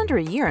or just under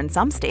a year in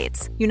some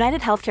states.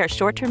 United Healthcare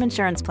short-term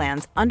insurance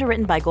plans,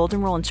 underwritten by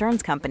Golden Rule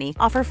Insurance Company,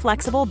 offer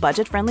flexible,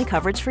 budget-friendly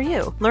coverage for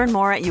you. Learn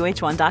more at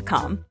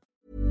uh1.com.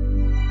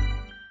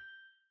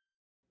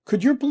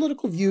 Could your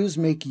political views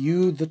make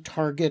you the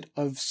target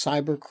of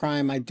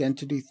cybercrime,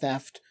 identity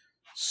theft,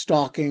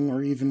 stalking,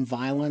 or even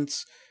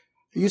violence?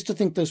 I used to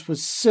think this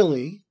was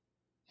silly,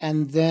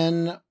 and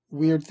then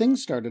weird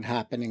things started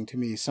happening to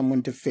me.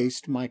 Someone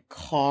defaced my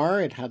car.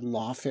 It had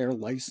lawfare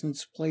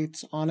license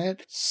plates on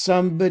it.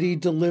 Somebody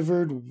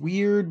delivered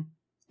weird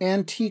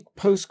antique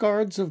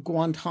postcards of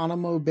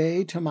Guantanamo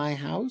Bay to my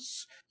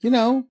house.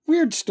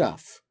 Weird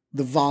stuff.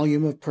 The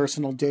volume of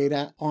personal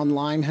data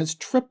online has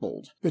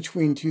tripled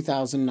between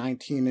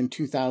 2019 and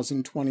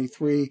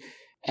 2023,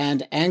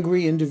 and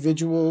angry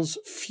individuals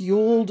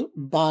fueled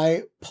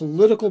by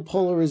political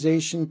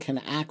polarization can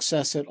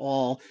access it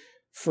all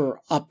for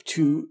up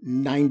to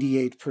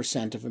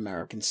 98% of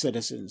American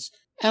citizens.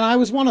 And I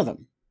was one of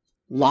them.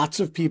 Lots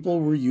of people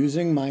were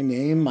using my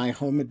name, my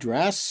home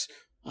address,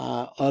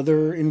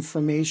 other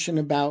information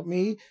about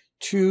me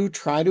to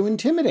try to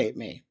intimidate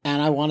me.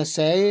 And I want to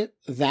say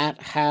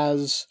that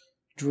has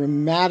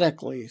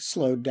dramatically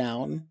slowed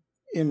down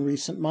in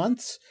recent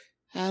months.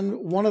 And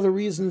one of the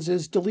reasons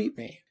is Delete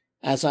Me.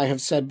 As I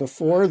have said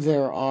before,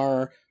 there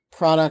are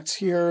products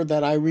here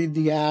that I read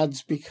the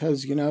ads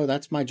because,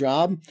 that's my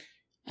job.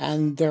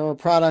 And there are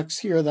products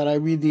here that I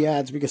read the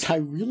ads because I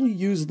really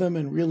use them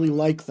and really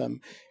like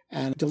them.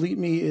 And Delete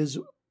Me is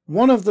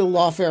one of the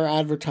lawfare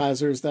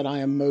advertisers that I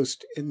am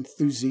most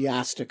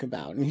enthusiastic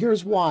about. And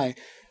here's why.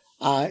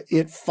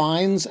 It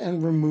finds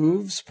and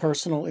removes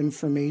personal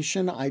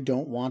information I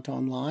don't want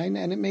online,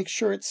 and it makes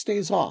sure it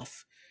stays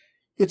off.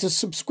 It's a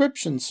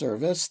subscription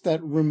service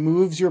that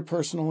removes your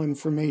personal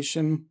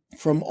information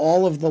from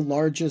all of the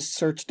largest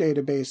search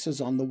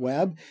databases on the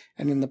web,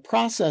 and in the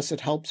process,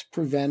 it helps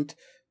prevent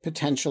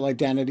potential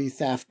identity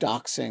theft,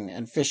 doxing,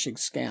 and phishing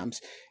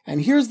scams.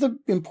 And here's the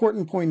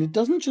important point. It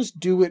doesn't just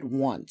do it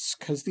once,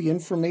 because the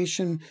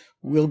information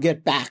will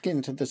get back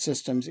into the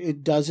systems.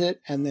 It does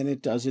it, and then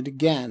it does it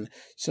again.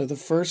 So the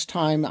first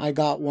time I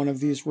got one of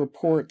these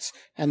reports,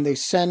 and they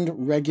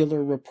send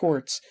regular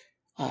reports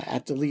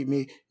at Delete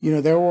Me,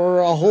 there were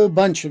a whole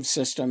bunch of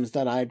systems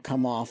that I'd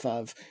come off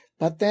of.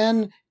 But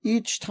then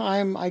each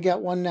time I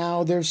get one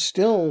now, there's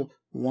still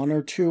one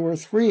or two or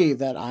three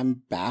that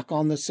I'm back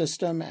on the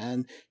system,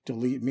 and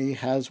Delete Me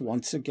has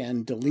once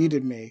again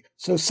deleted me.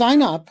 So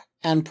sign up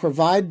and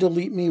provide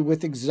Delete Me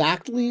with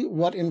exactly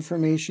what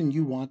information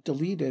you want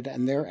deleted,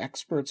 and their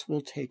experts will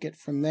take it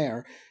from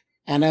there.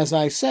 And as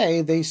I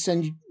say, they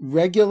send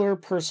regular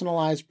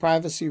personalized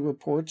privacy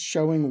reports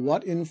showing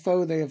what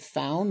info they have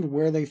found,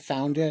 where they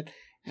found it,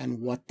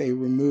 and what they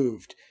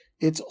removed.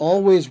 It's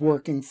always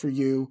working for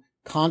you,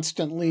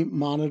 constantly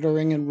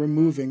monitoring and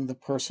removing the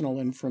personal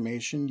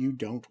information you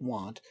don't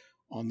want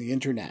on the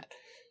internet.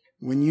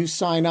 When you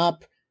sign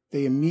up,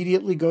 they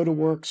immediately go to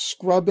work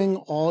scrubbing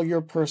all your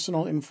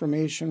personal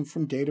information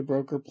from data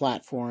broker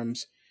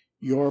platforms.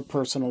 Your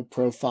personal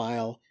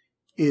profile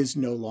is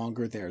no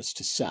longer theirs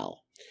to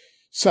sell.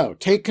 So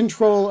take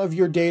control of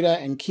your data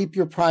and keep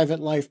your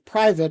private life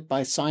private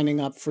by signing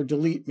up for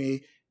Delete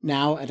Me,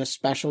 now at a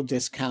special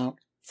discount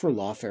for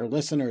Lawfare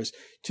listeners.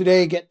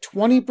 Today, get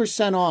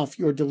 20% off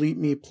your Delete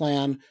Me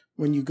plan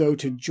when you go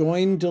to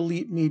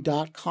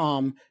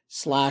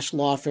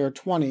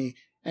joindeleteme.com/lawfare20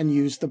 and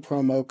use the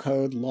promo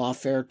code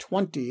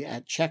lawfare20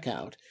 at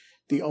checkout.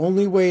 The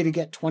only way to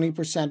get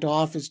 20%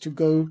 off is to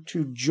go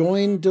to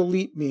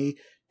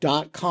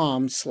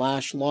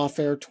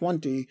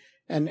joindeleteme.com/lawfare20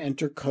 and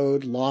enter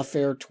code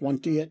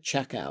lawfare20 at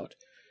checkout.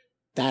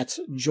 That's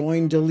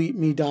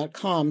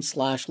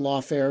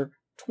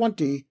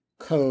joindeleteme.com/lawfare20,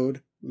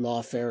 code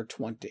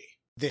lawfare20.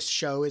 This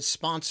show is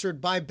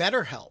sponsored by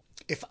BetterHelp.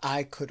 If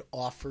I could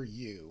offer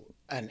you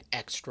an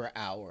extra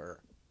hour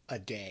a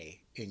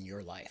day in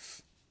your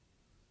life,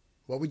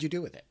 what would you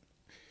do with it?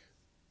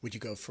 Would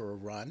you go for a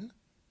run?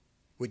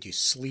 Would you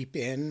sleep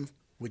in?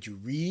 Would you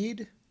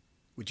read?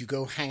 Would you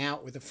go hang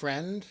out with a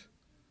friend?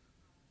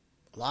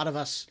 A lot of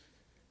us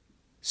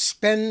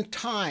spend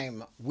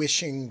time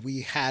wishing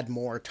we had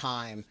more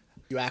time.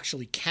 You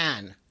actually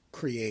can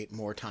create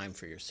more time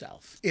for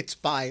yourself. It's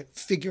by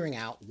figuring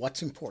out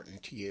what's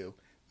important to you,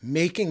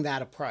 making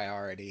that a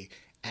priority,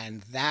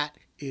 and that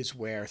is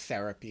where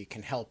therapy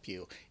can help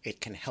you. It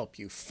can help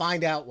you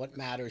find out what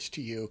matters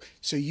to you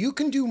so you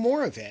can do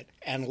more of it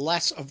and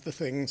less of the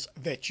things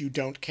that you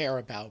don't care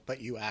about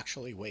but you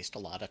actually waste a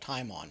lot of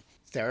time on.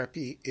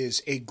 Therapy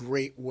is a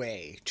great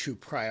way to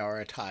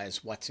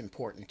prioritize what's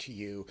important to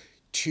you,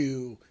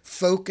 to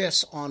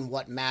focus on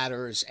what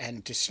matters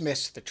and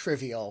dismiss the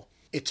trivial.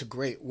 It's a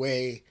great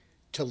way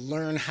to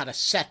learn how to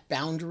set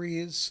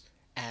boundaries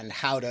and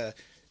how to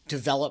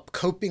develop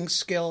coping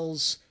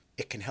skills.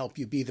 It can help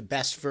you be the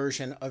best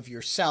version of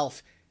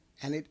yourself,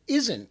 and it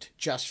isn't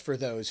just for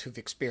those who've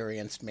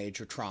experienced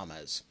major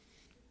traumas.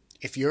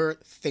 If you're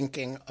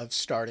thinking of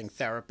starting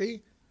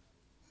therapy,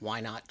 why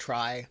not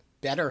try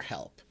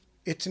BetterHelp?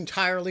 It's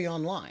entirely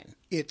online.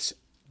 It's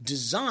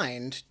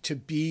designed to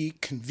be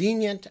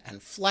convenient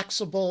and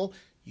flexible.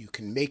 You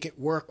can make it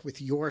work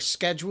with your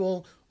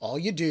schedule. All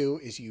you do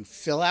is you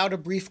fill out a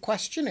brief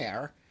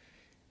questionnaire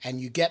and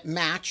you get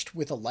matched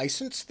with a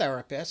licensed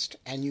therapist,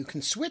 and you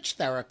can switch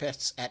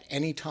therapists at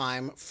any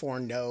time for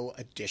no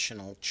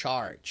additional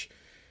charge.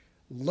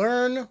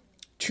 Learn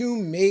to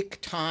make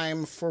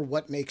time for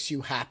what makes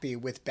you happy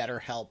with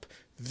BetterHelp.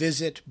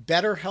 Visit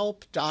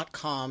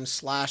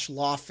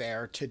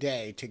betterhelp.com/lawfare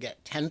today to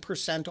get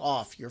 10%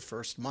 off your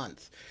first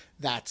month.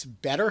 That's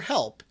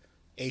BetterHelp,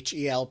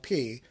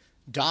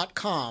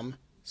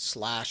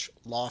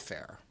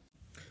 HELP.com/lawfare.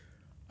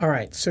 All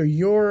right, so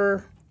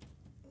your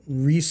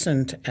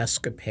recent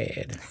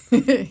escapade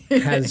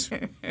has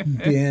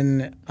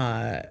been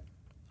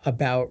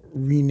about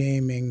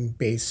renaming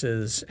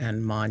bases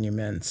and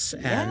monuments,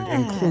 and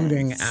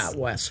including at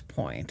West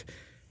Point.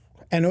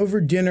 And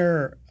over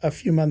dinner a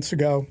few months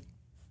ago,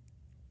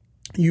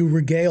 you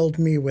regaled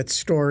me with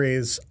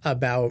stories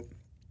about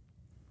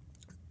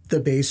the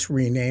base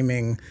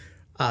renaming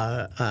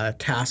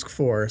task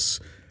force.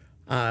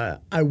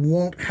 I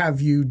won't have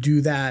you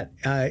do that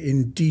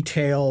in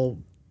detail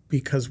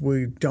because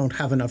we don't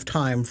have enough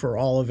time for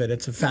all of it.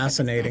 It's a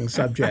fascinating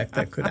subject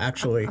that could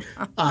actually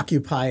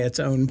occupy its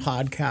own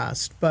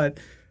podcast. But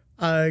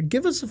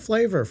give us a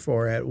flavor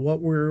for it.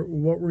 What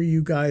were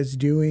you guys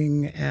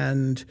doing,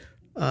 and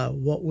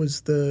what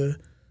was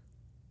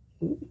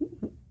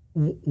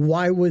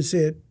why was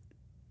it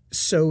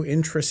so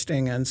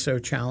interesting and so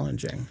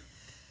challenging?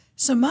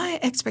 So my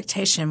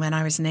expectation when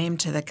I was named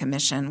to the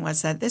commission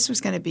was that this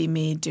was going to be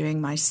me doing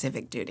my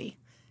civic duty,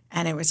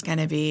 and it was going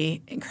to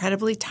be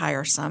incredibly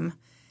tiresome.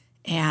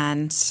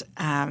 And,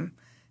 I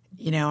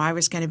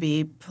was going to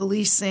be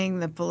policing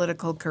the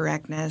political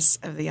correctness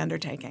of the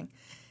undertaking.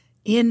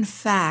 In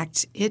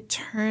fact, it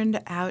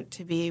turned out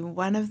to be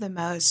one of the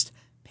most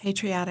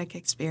patriotic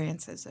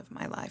experiences of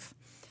my life.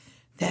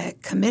 The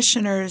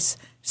commissioners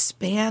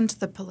spanned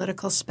the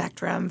political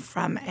spectrum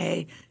from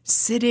a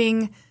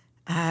sitting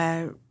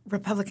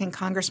Republican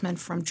congressman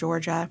from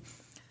Georgia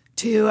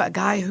to a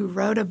guy who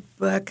wrote a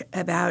book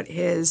about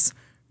his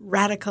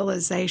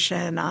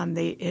radicalization on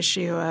the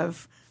issue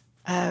of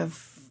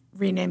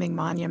renaming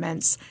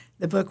monuments.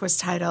 The book was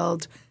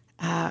titled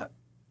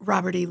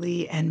Robert E.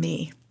 Lee and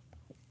Me.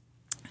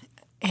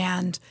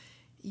 And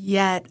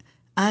yet,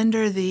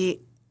 under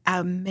the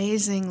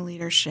amazing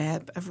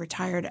leadership of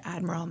retired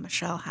Admiral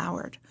Michelle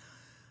Howard,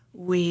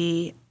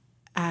 we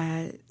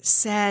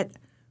set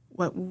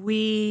what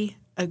we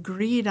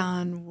agreed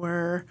on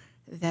were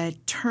the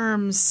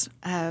terms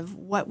of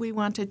what we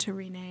wanted to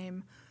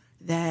rename,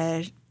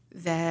 the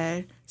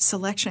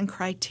selection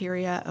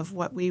criteria of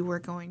what we were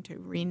going to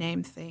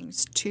rename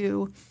things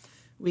to.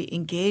 We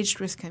engaged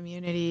with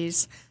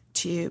communities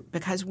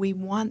because we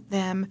want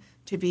them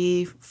to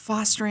be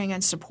fostering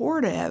and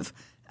supportive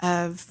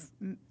of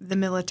the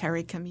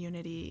military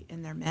community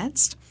in their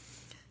midst,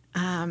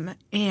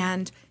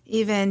 and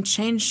even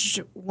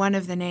changed one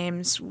of the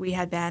names we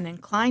had been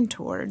inclined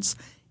towards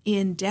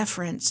in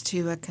deference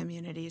to a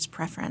community's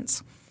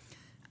preference.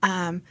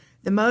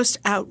 The most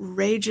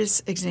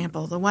outrageous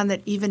example, the one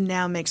that even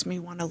now makes me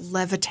want to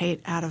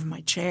levitate out of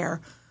my chair,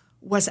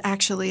 was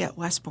actually at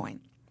West Point.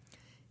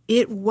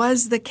 It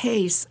was the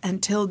case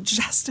until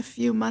just a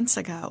few months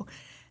ago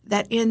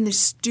that in the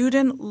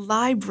student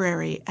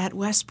library at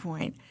West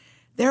Point,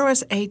 there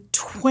was a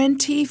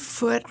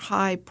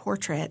 20-foot-high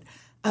portrait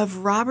of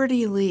Robert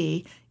E.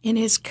 Lee in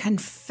his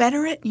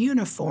Confederate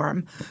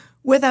uniform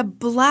with a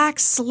black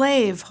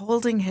slave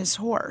holding his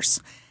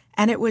horse.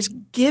 And it was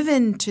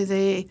given to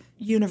the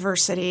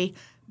university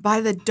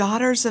by the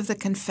Daughters of the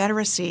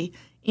Confederacy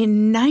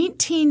in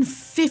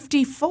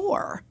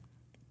 1954,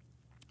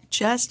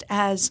 just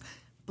as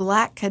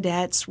black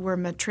cadets were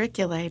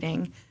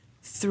matriculating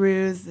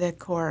through the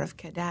Corps of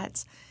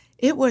Cadets.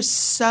 It was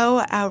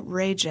so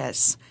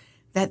outrageous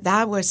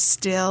that was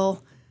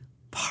still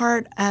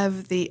part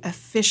of the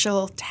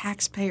official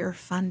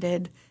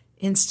taxpayer-funded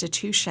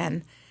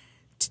institution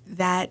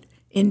that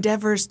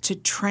endeavors to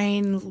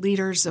train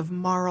leaders of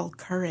moral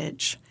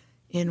courage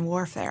in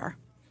warfare.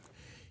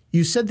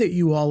 You said that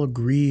you all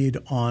agreed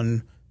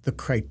on the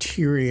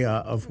criteria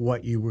of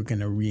what you were going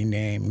to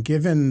rename.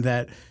 Given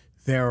that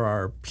there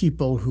are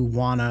people who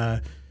want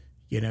to,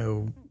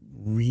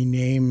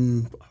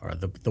 rename, or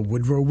the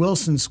Woodrow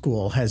Wilson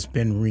School has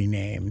been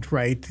renamed,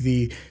 right?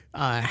 The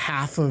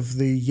half of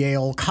the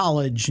Yale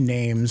College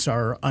names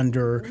are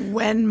under.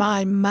 When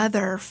my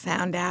mother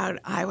found out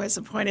I was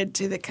appointed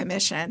to the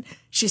commission,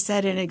 she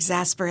said in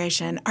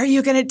exasperation, "Are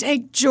you going to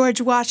take George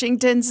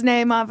Washington's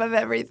name off of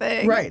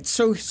everything?" Right.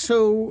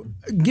 So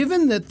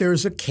given that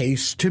there's a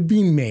case to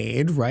be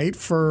made, right,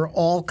 for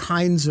all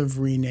kinds of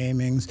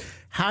renamings,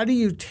 how do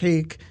you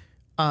take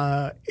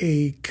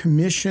a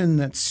commission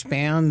that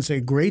spans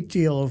a great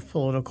deal of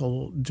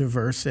political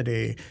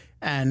diversity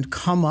and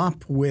come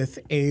up with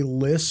a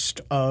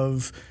list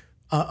of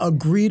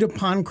agreed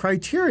upon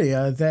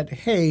criteria that,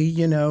 hey,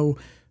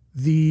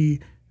 the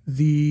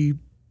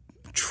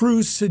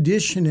true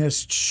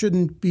seditionist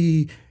shouldn't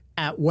be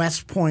at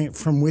West Point,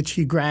 from which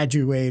he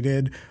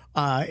graduated,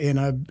 in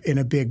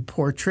a big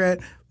portrait,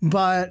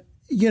 but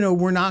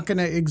we're not going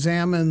to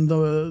examine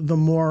the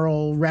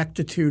moral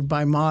rectitude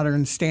by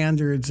modern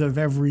standards of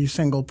every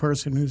single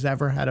person who's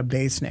ever had a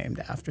base named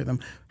after them.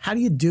 How do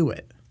you do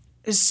it?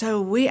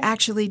 So we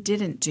actually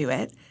didn't do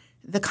it.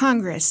 The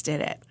Congress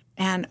did it,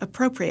 and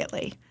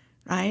appropriately,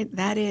 right?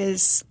 That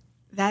is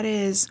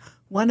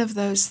one of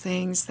those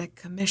things that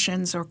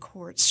commissions or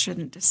courts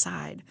shouldn't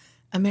decide.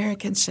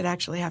 Americans should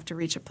actually have to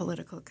reach a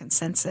political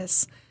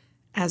consensus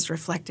as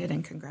reflected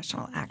in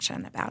congressional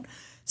action about.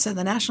 So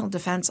the National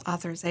Defense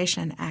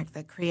Authorization Act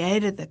that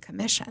created the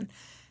commission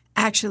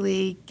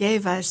actually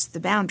gave us the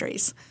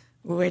boundaries,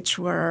 which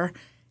were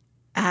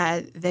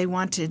they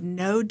wanted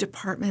no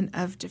Department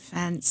of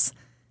Defense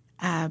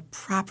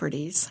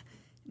properties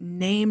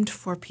named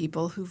for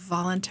people who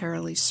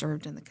voluntarily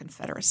served in the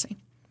Confederacy.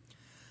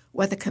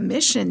 What the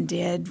commission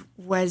did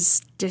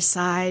was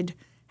decide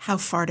how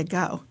far to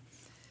go,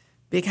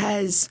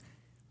 because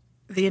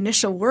the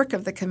initial work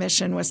of the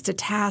commission was to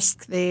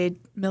task the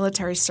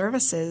military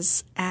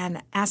services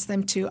and ask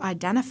them to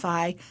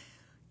identify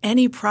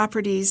any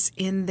properties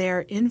in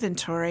their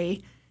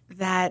inventory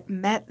that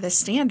met the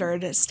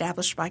standard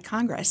established by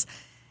Congress.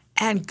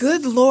 And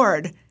good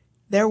Lord,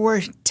 there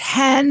were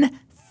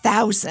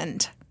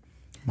 10,000.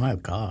 My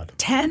God.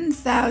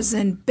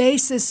 10,000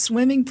 bases,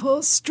 swimming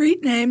pools,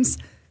 street names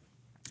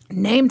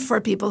named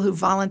for people who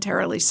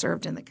voluntarily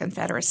served in the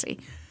Confederacy.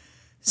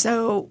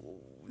 So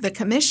the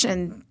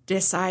commission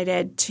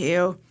decided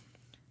to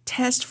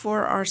test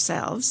for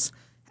ourselves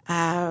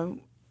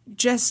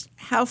just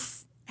how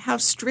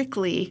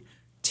strictly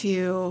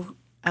to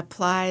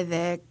apply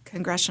the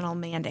congressional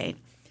mandate.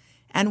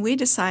 And we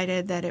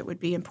decided that it would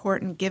be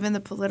important, given the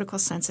political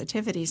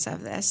sensitivities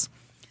of this.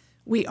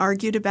 We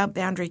argued about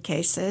boundary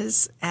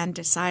cases and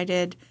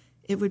decided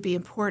it would be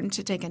important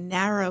to take a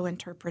narrow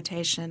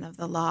interpretation of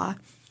the law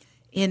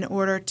in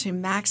order to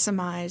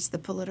maximize the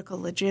political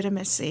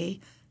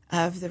legitimacy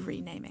of the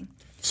renaming.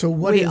 So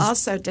we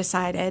also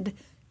decided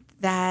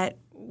that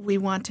we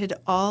wanted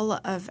all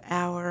of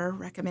our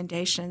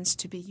recommendations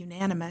to be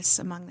unanimous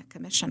among the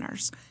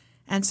commissioners.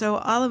 And so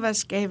all of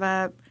us gave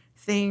up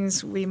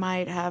things we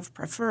might have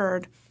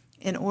preferred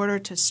in order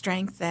to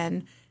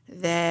strengthen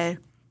the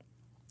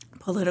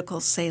political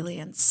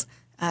salience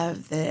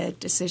of the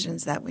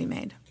decisions that we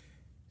made.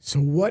 So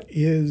what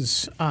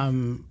is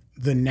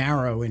the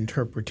narrow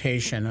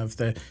interpretation of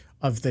the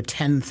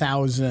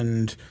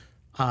 10,000?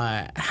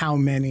 How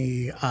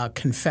many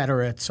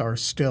Confederates are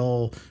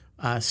still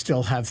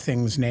have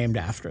things named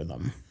after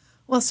them?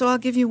 Well, so I'll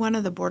give you one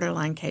of the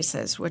borderline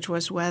cases, which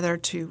was whether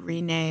to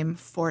rename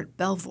Fort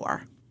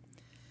Belvoir,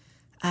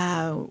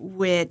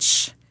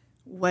 which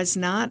was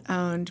not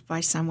owned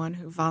by someone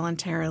who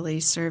voluntarily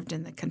served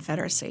in the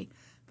Confederacy.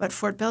 But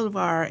Fort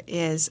Belvoir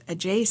is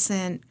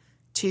adjacent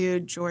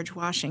to George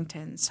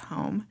Washington's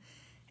home,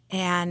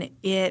 and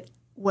it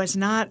was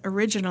not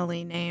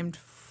originally named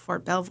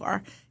Fort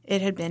Belvoir.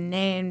 It had been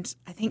named,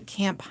 I think,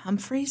 Camp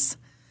Humphreys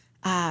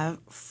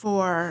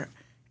for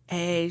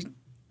a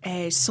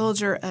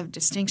soldier of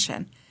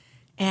distinction,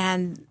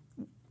 and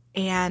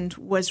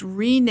was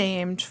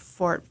renamed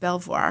Fort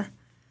Belvoir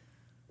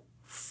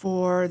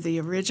for the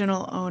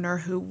original owner,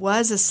 who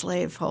was a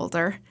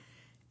slaveholder,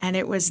 and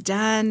it was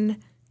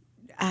done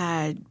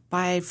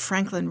by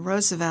Franklin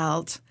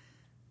Roosevelt.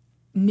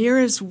 Near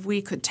as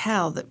we could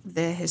tell,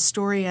 the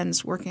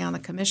historians working on the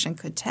commission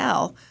could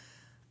tell,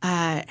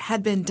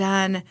 had been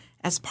done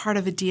as part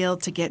of a deal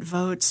to get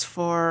votes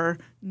for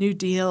New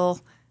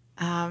Deal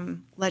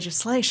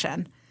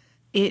legislation.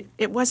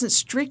 It wasn't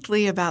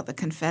strictly about the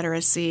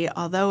Confederacy,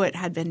 although it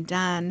had been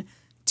done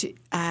to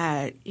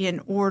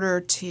in order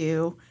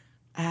to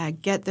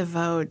get the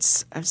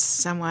votes of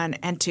someone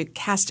and to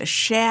cast a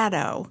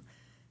shadow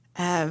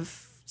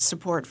of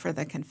support for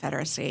the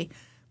Confederacy.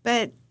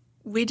 But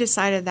we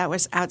decided that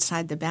was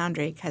outside the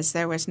boundary because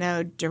there was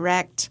no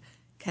direct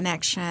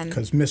connection.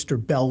 Because Mr.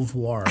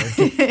 Belvoir,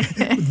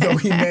 though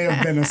he may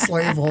have been a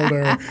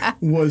slaveholder,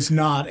 was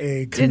not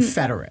a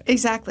Confederate.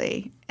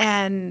 Exactly.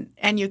 And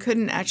you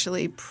couldn't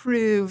actually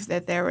prove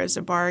that there was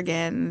a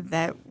bargain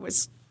that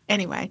was –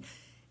 anyway,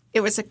 it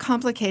was a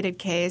complicated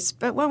case.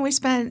 But one we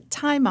spent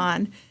time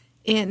on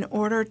in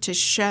order to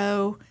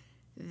show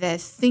the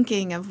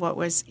thinking of what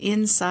was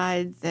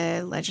inside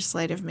the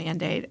legislative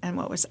mandate and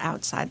what was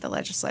outside the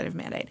legislative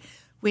mandate.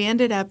 We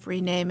ended up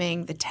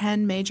renaming the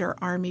 10 major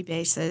Army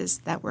bases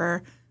that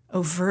were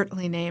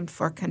overtly named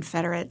for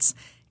Confederates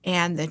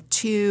and the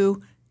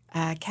 2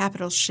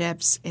 capital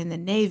ships in the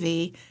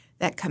Navy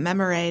that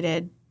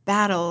commemorated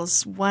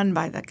battles won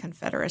by the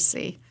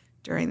Confederacy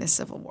during the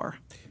Civil War.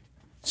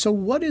 So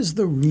what is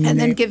the rename? And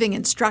then giving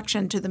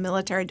instruction to the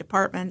military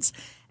departments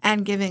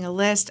and giving a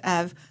list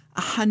of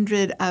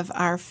 100 of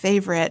our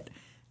favorite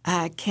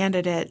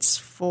candidates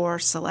for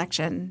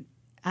selection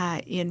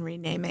in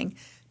renaming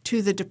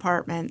to the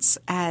departments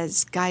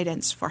as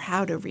guidance for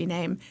how to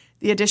rename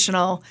the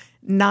additional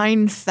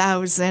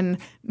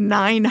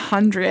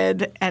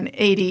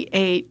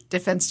 9,988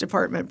 Defense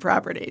Department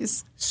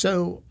properties.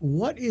 So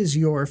what is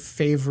your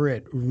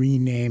favorite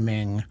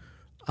renaming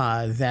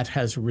that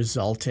has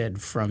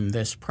resulted from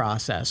this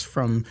process,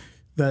 from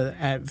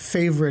the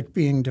favorite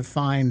being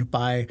defined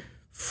by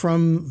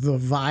from the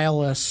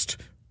vilest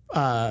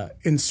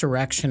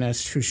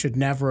insurrectionist who should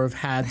never have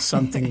had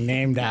something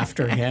named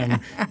after him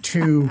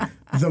to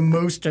the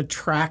most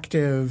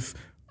attractive,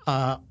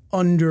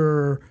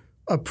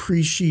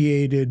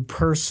 underappreciated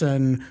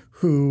person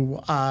who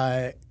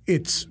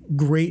it's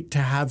great to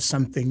have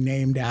something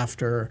named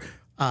after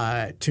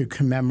to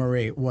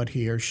commemorate what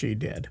he or she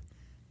did?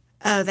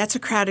 Oh, that's a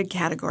crowded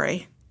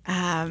category.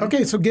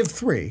 Okay, so give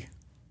 3.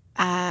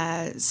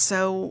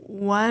 So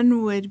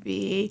one would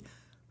be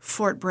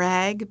Fort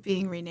Bragg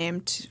being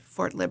renamed to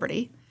Fort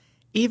Liberty,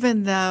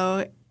 even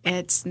though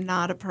it's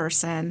not a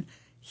person.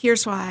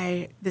 Here's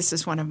why this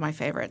is one of my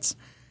favorites.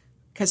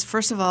 Because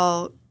first of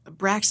all,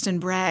 Braxton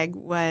Bragg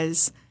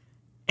was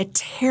a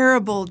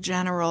terrible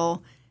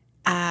general.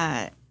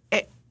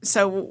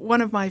 So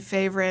one of my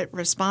favorite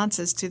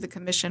responses to the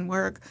commission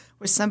work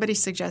was somebody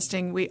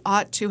suggesting we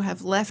ought to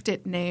have left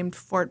it named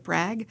Fort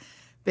Bragg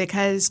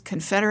because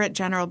Confederate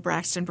General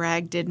Braxton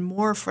Bragg did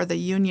more for the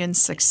Union's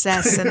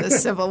success in the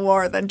Civil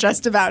War than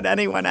just about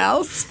anyone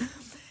else.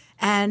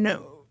 And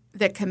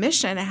the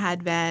commission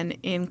had been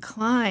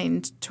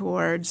inclined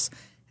towards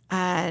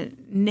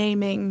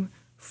naming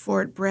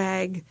Fort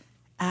Bragg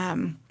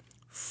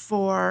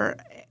for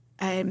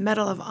a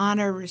Medal of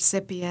Honor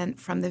recipient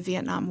from the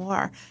Vietnam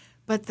War.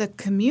 But the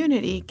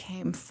community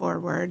came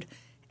forward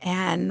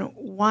and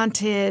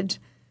wanted,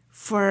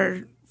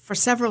 for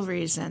several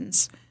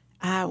reasons,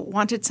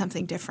 wanted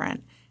something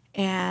different.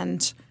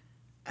 And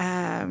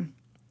there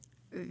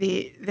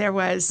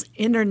was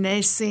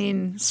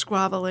internecine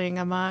squabbling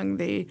among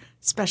the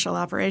Special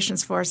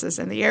Operations Forces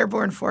and the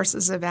Airborne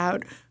Forces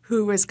about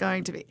who was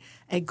going to be.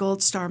 A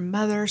Gold Star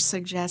mother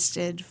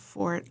suggested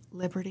Fort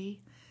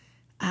Liberty,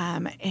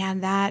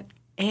 and that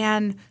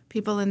And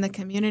people in the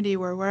community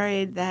were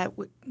worried that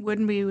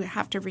wouldn't we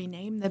have to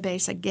rename the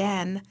base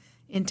again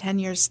in 10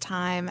 years'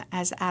 time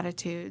as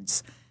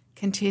attitudes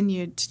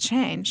continued to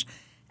change.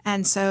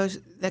 And so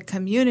the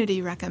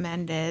community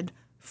recommended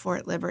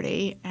Fort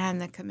Liberty,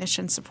 and the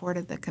commission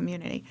supported the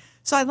community.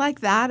 So I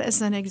like that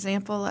as an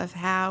example of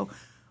how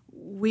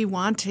we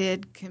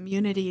wanted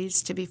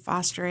communities to be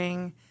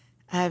fostering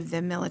of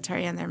the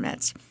military in their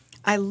midst.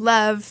 I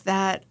love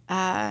that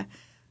I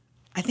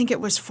think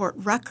it was Fort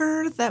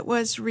Rucker that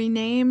was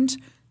renamed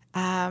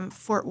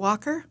Fort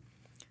Walker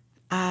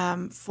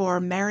for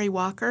Mary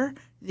Walker,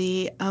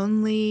 the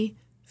only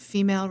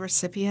female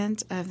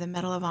recipient of the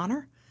Medal of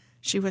Honor.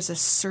 She was a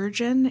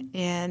surgeon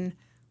in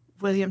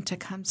William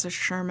Tecumseh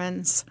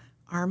Sherman's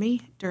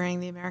army during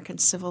the American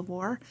Civil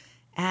War.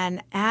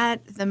 And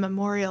at the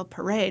Memorial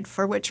Parade,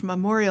 for which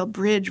Memorial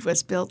Bridge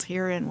was built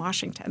here in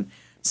Washington,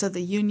 so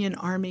the Union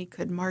Army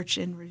could march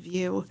in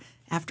review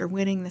after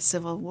winning the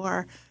Civil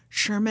War,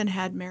 Sherman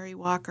had Mary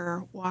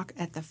Walker walk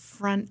at the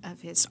front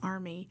of his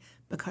army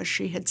because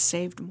she had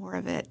saved more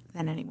of it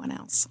than anyone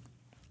else.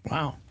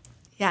 Wow.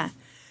 Yeah.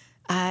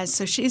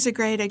 So she's a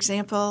great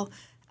example,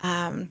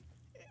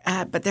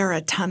 but there are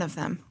a ton of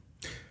them.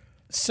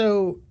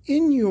 So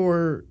in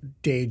your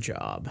day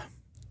job,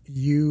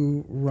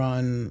 you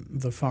run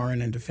the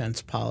Foreign and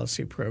Defense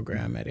Policy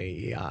Program at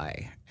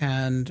AEI.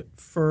 And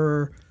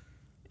for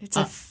it's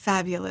a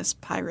fabulous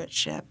pirate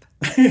ship.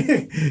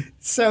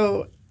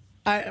 So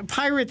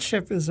pirate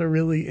ship is a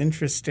really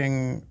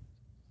interesting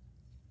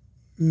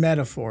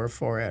metaphor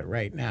for it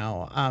right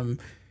now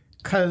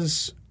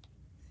because,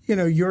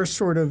 you're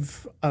sort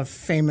of a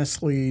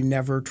famously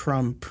never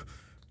Trump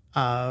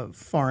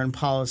foreign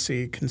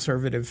policy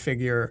conservative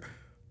figure.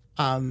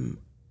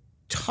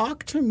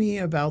 Talk to me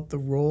about the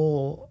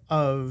role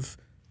of,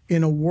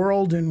 in a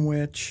world in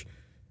which,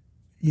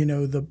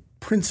 the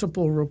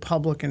principal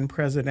Republican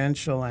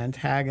presidential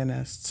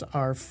antagonists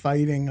are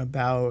fighting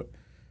about,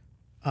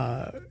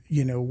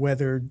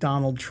 whether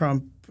Donald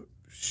Trump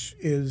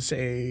is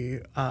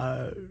a,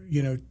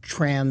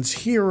 trans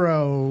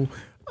hero,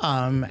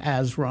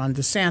 as Ron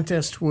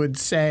DeSantis would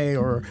say,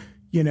 or,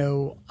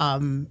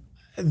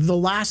 the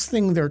last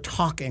thing they're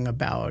talking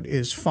about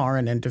is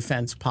foreign and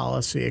defense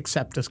policy,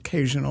 except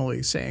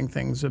occasionally saying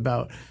things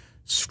about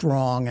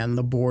strong and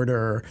the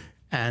border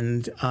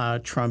and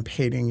Trump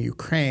hating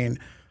Ukraine.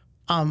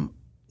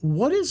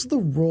 What is the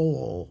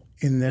role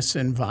in this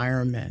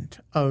environment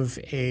of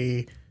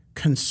a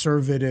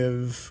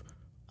conservative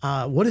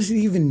what does it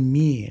even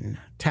mean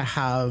to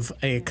have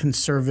a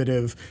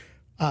conservative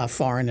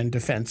foreign and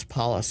defense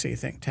policy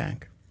think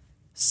tank?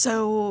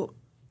 So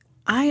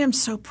I am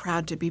so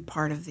proud to be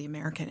part of the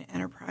American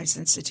Enterprise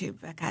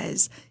Institute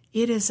because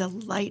it is a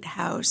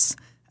lighthouse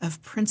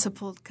of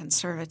principled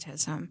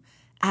conservatism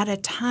at a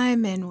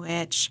time in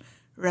which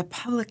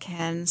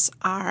Republicans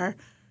are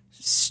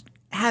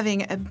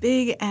having a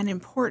big and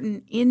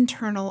important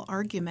internal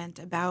argument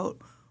about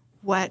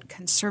what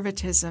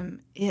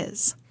conservatism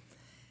is.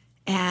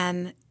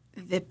 And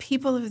the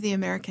people of the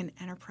American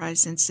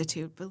Enterprise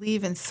Institute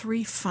believe in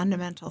three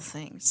fundamental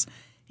things: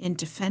 in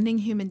defending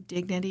human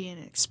dignity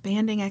and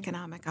expanding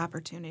economic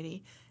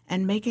opportunity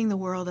and making the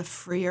world a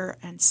freer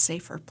and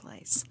safer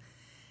place.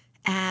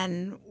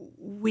 And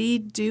we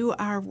do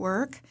our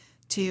work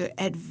to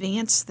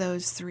advance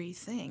those three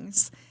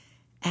things.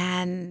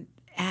 And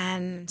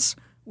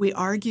we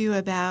argue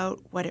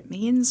about what it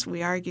means.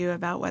 We argue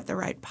about what the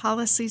right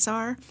policies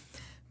are.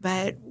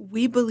 But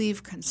we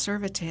believe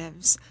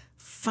conservatives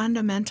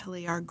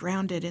fundamentally are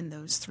grounded in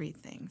those three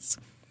things.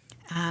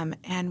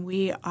 And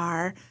we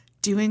are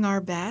doing our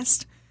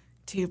best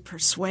to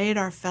persuade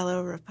our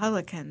fellow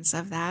Republicans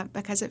of that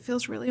because it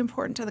feels really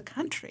important to the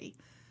country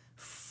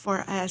for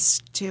us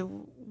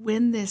to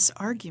win this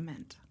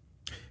argument.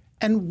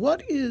 And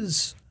what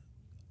is,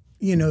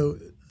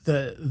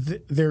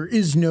 there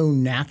is no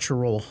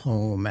natural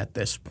home at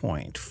this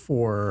point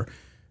for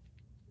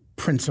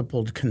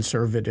principled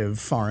conservative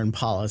foreign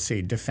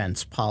policy,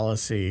 defense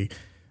policy.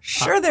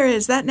 Sure there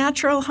is. That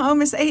natural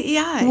home is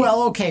AEI.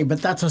 Well, okay,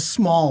 but that's a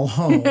small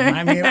home.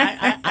 I mean,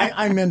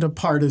 I meant a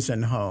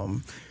partisan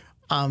home.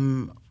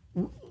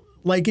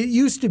 Like it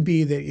used to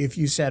be that if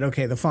you said,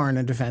 okay, the Foreign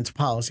and Defense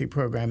Policy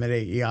Program at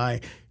AEI,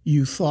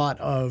 you thought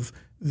of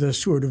the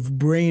sort of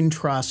brain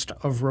trust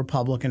of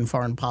Republican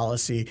foreign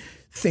policy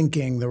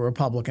thinking, the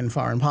Republican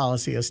foreign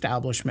policy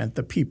establishment,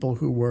 the people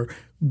who were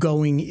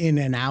going in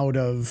and out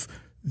of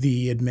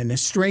the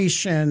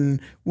administration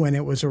when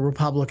it was a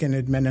Republican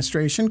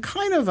administration,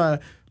 kind of a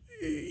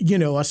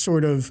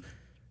sort of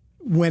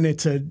when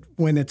it's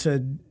a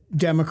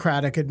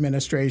Democratic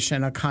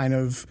administration, the kind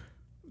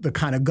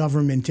of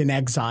government in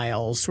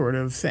exile sort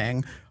of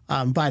thing.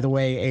 By the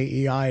way,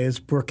 AEI is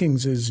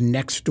Brookings's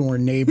next door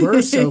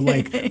neighbor, so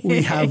like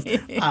we have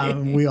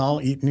we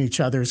all eat in each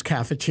other's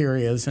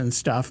cafeterias and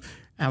stuff,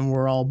 and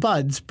we're all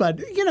buds. But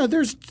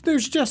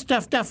there's just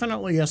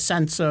definitely a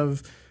sense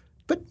of.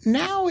 But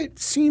now it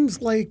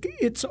seems like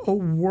it's a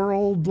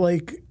world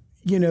like,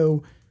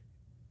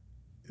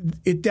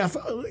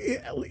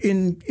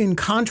 in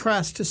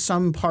contrast to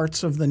some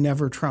parts of the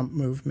Never Trump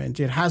movement,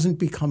 it hasn't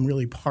become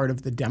really part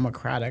of the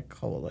Democratic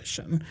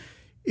coalition.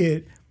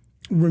 It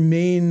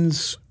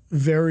remains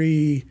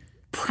very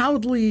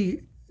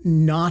proudly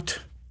not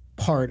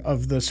part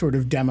of the sort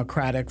of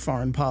Democratic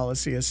foreign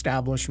policy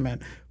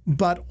establishment,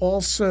 but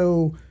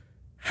also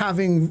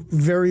having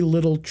very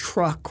little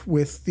truck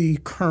with the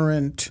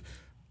current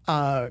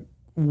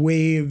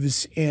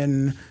waves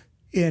in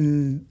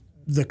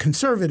the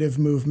conservative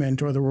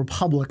movement or the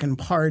Republican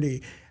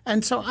Party.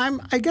 And so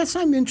I guess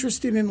I'm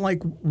interested in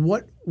like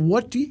what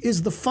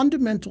is the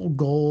fundamental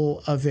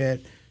goal of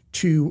it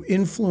to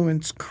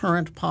influence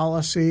current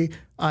policy,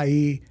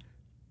 i.e.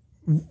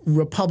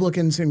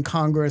 Republicans in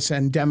Congress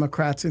and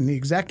Democrats in the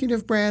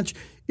executive branch?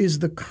 Is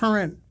the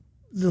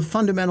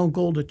fundamental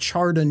goal to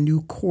chart a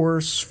new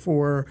course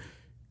for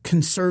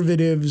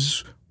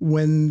conservatives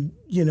when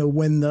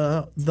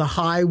the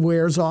high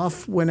wears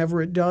off,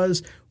 whenever it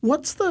does?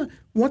 What's the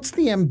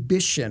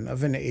ambition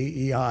of an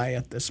AEI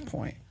at this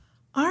point?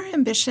 Our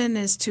ambition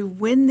is to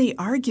win the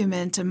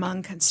argument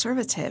among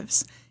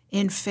conservatives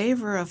in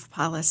favor of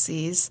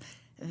policies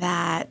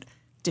that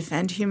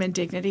defend human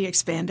dignity,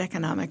 expand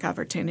economic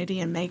opportunity,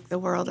 and make the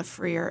world a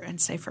freer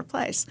and safer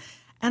place.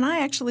 And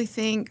I actually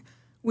think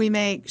we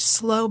make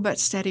slow but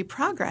steady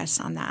progress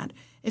on that.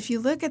 If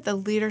you look at the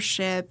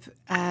leadership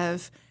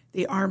of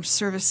the Armed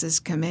Services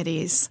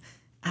Committees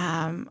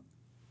and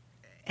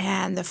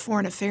the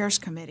Foreign Affairs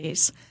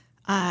Committees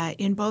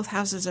in both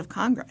houses of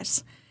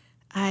Congress,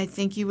 I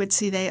think you would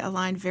see they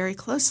align very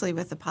closely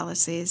with the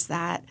policies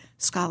that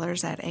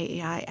scholars at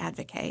AEI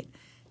advocate.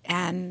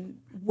 And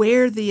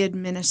where the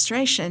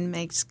administration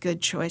makes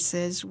good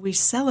choices, we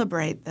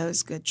celebrate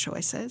those good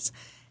choices.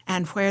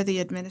 And where the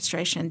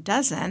administration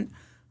doesn't,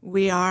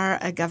 we are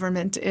a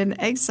government in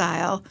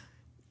exile,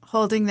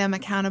 holding them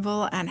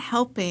accountable and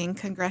helping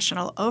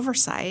congressional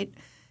oversight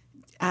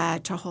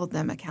to hold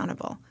them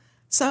accountable.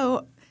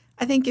 So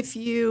I think if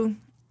you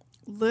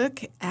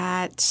look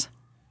at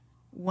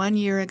 1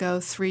 year ago,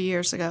 3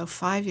 years ago,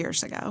 5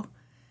 years ago,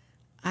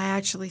 I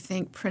actually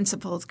think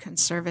principled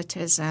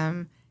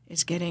conservatism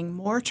is getting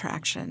more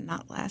traction,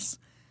 not less.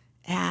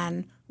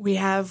 And we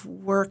have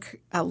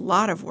a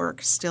lot of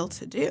work still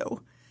to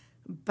do.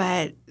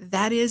 But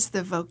that is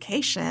the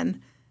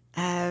vocation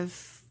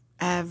of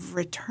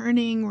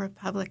returning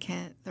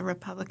the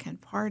Republican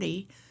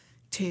Party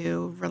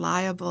to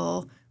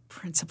reliable,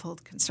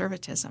 principled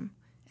conservatism.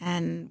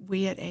 And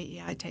we at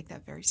AEI take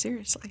that very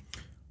seriously.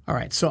 All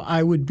right. So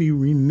I would be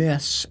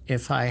remiss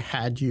if I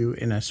had you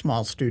in a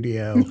small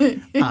studio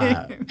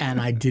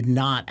and I did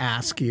not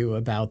ask you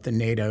about the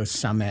NATO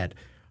summit.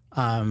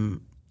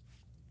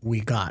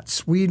 We got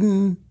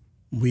Sweden.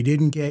 We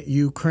didn't get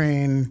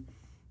Ukraine.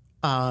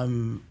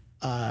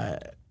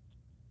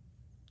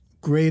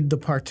 Grade the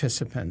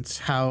participants.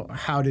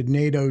 How did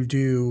NATO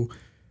do?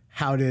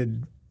 How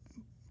did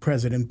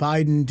President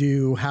Biden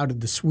do? How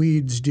did the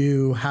Swedes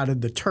do? How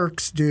did the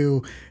Turks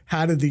do?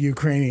 How did the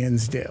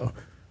Ukrainians do?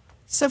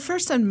 So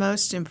first and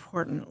most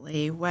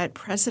importantly, what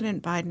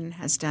President Biden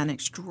has done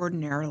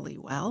extraordinarily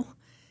well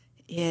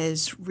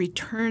is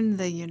return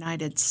the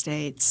United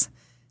States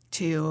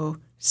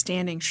to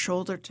standing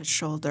shoulder to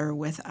shoulder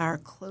with our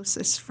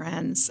closest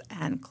friends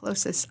and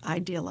closest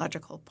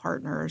ideological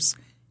partners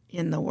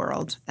in the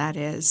world. That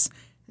is,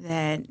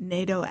 the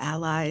NATO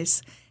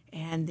allies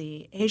and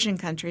the Asian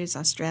countries,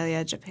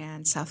 Australia,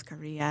 Japan, South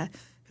Korea,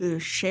 who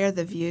share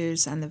the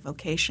views and the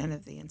vocation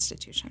of the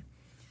institution.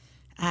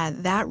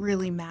 That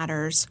really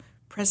matters.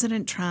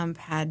 President Trump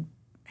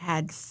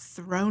had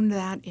thrown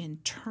that in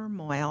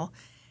turmoil,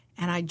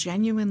 and I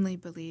genuinely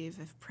believe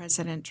if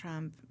President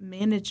Trump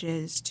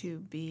manages to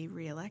be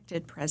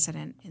reelected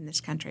president in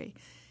this country,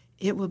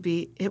 it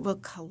will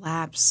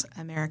collapse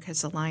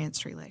America's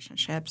alliance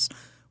relationships,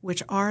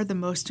 which are the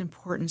most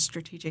important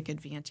strategic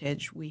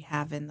advantage we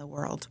have in the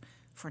world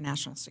for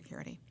national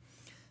security.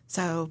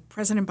 So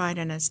President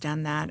Biden has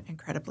done that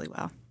incredibly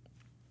well.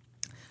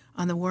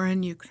 On the war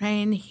in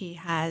Ukraine, he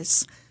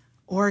has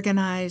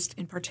organized,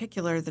 in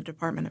particular, the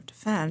Department of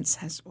Defense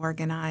has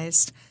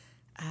organized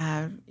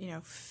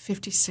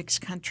 56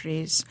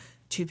 countries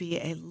to be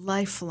a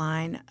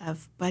lifeline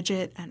of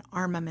budget and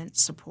armament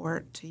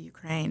support to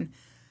Ukraine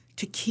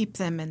to keep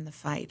them in the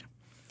fight.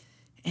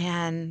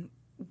 And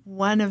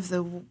one of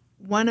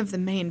the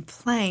main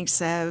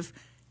planks of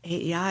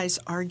AEI's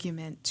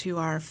argument to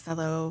our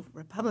fellow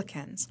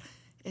Republicans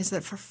is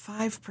that for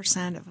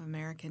 5% of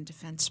American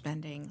defense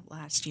spending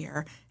last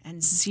year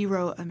and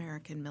 0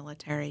 American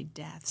military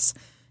deaths,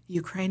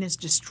 Ukraine is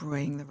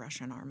destroying the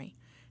Russian army.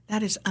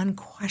 That is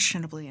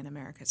unquestionably in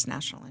America's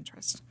national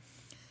interest.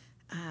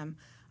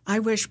 I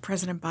wish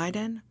President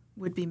Biden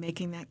would be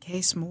making that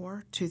case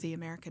more to the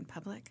American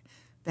public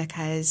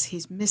because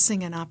he's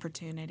missing an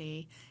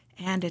opportunity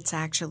and it's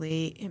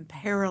actually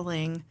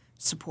imperiling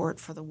support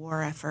for the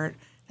war effort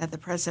that the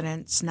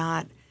president's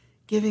not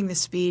giving the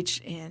speech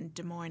in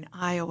Des Moines,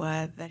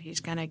 Iowa, that he's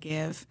going to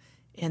give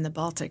in the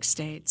Baltic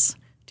states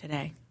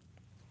today.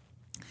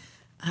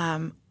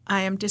 I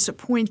am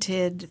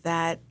disappointed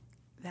that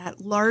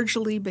that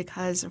largely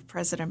because of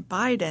President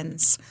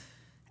Biden's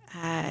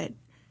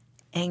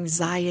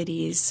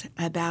anxieties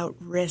about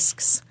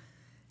risks,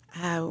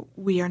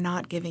 we are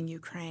not giving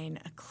Ukraine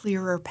a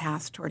clearer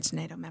path towards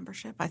NATO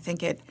membership. I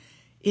think it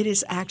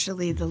is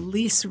actually the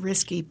least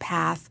risky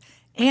path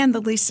and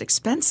the least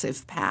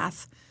expensive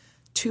path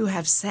to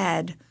have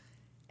said,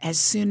 as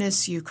soon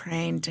as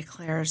Ukraine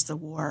declares the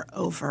war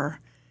over,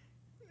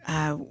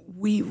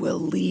 we will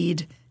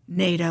lead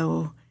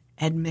NATO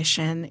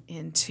admission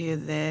into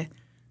the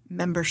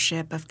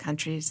membership of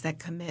countries that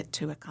commit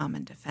to a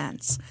common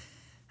defense.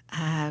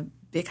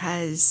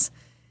 Because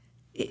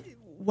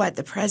what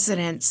the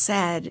president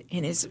said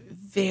in his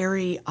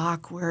very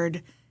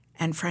awkward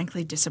and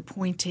frankly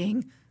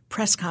disappointing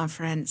press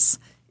conference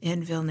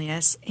in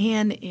Vilnius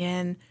and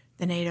in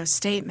the NATO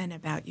statement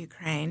about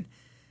Ukraine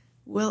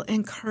will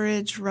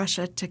encourage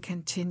Russia to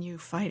continue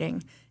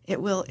fighting.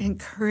 It will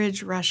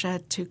encourage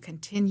Russia to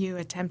continue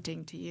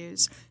attempting to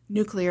use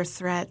nuclear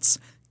threats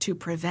to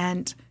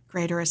prevent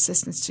greater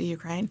assistance to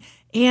Ukraine,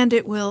 and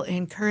it will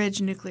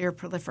encourage nuclear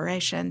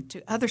proliferation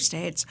to other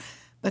states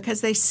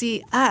because they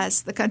see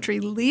us, the country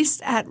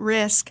least at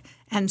risk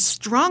and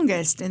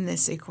strongest in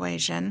this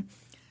equation,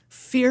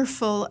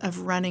 fearful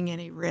of running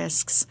any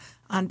risks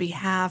on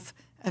behalf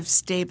of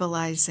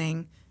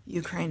stabilizing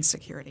Ukraine's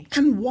security.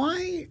 And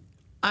why?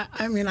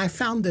 I mean, I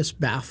found this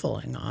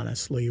baffling,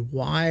 honestly.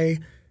 Why?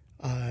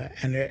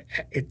 And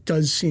it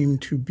does seem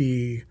to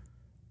be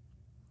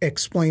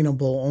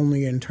explainable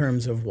only in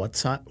terms of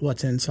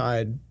what's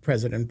inside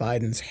President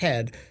Biden's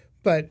head.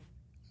 But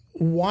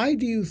why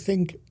do you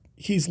think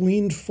he's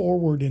leaned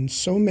forward in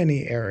so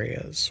many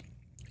areas,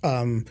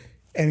 and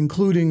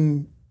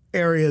including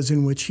areas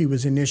in which he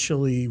was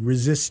initially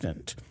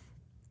resistant?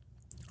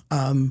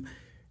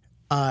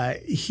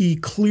 He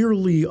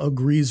clearly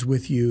agrees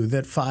with you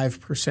that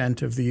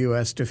 5% of the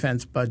U.S.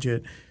 defense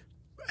budget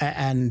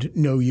and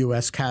no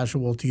U.S.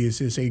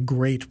 casualties is a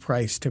great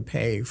price to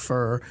pay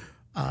for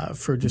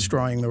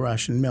destroying the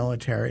Russian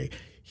military.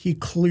 He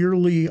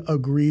clearly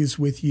agrees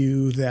with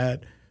you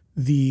that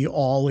the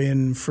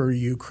all-in for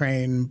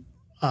Ukraine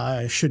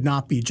should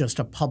not be just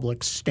a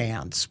public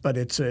stance, but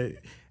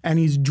and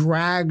he's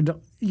dragged,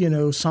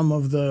 some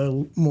of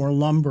the more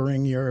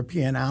lumbering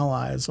European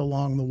allies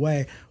along the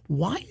way.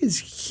 Why is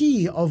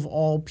he, of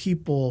all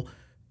people,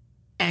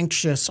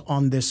 anxious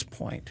on this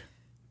point?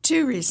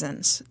 Two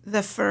reasons.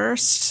 The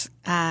first,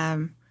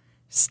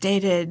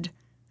 stated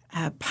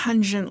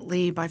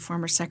pungently by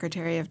former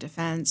Secretary of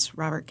Defense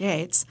Robert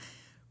Gates,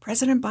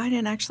 President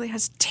Biden actually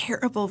has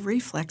terrible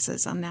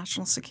reflexes on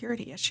national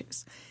security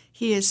issues.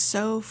 He is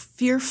so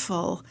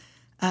fearful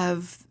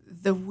of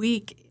the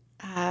weak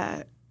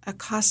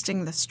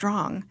accosting the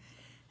strong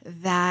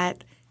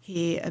that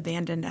he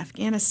abandoned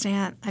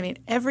Afghanistan. I mean,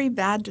 every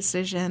bad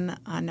decision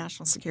on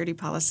national security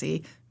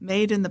policy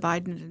made in the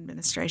Biden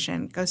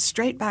administration goes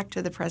straight back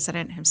to the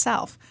president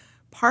himself,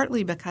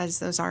 partly because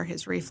those are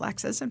his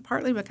reflexes and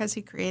partly because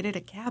he created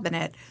a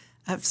cabinet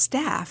of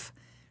staff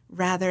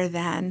rather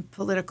than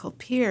political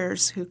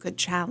peers who could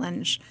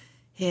challenge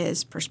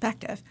his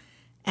perspective.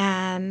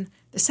 And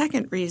the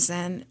second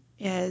reason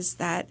is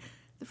that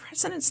the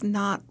president's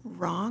not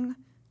wrong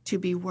to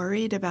be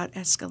worried about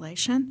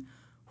escalation.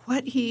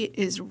 What he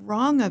is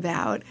wrong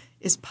about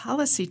is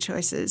policy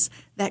choices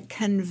that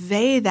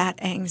convey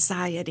that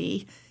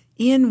anxiety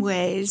in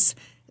ways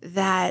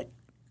that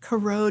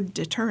corrode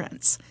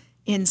deterrence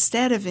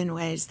instead of in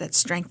ways that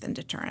strengthen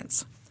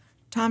deterrence.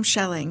 Tom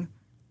Schelling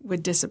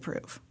would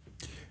disapprove.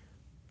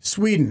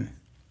 Sweden,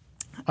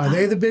 are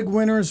they the big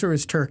winners or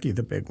is Turkey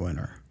the big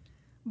winner?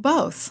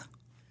 Both.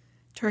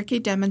 Turkey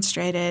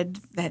demonstrated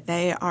that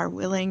they are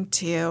willing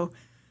to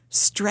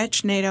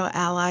stretch NATO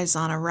allies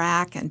on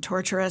Iraq and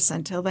torture us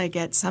until they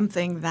get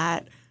something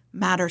that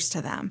matters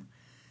to them,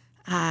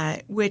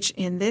 which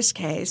in this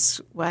case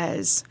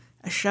was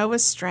a show of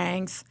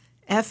strength,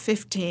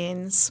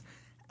 F-15s,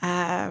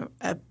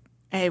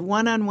 a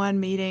one-on-one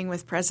meeting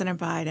with President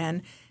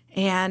Biden,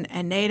 and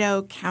a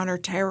NATO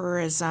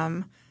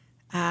counterterrorism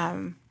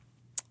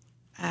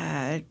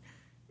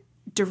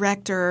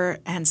director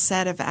and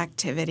set of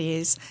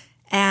activities,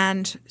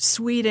 and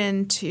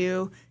Sweden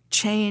to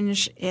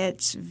change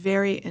its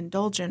very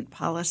indulgent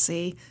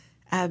policy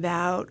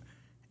about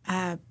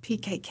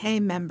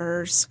PKK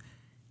members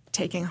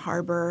taking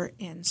harbor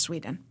in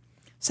Sweden.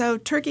 So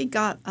Turkey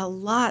got a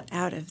lot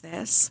out of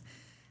this.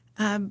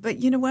 But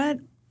you know what?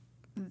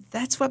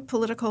 That's what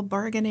political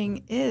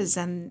bargaining is,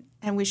 and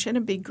we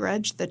shouldn't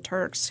begrudge the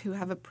Turks, who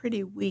have a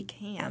pretty weak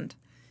hand,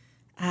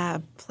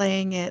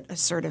 playing it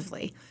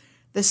assertively.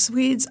 The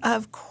Swedes,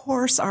 of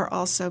course, are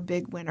also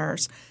big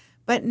winners,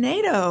 but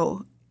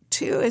NATO,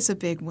 too, is a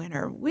big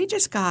winner. We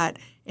just got,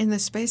 in the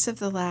space of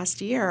the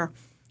last year,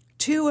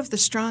 two of the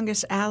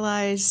strongest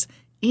allies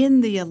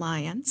in the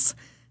alliance,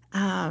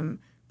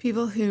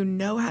 people who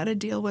know how to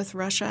deal with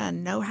Russia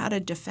and know how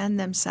to defend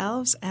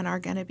themselves and are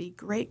going to be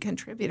great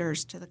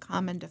contributors to the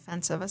common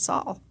defense of us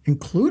all.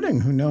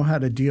 Including who know how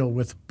to deal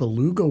with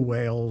beluga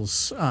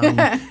whales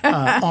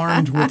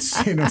armed with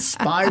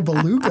spy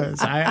belugas.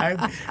 I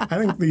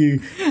think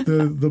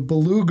the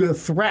beluga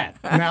threat,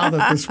 now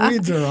that the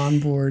Swedes are on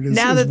board, is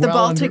now that the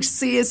well Baltic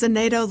Sea is a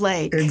NATO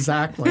lake.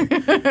 Exactly.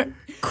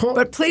 Cool.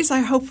 But please, I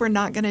hope we're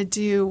not going to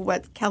do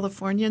what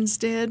Californians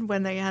did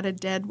when they had a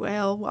dead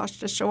whale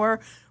washed ashore,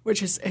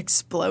 which is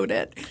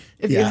exploded.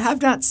 If you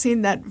have not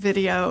seen that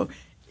video,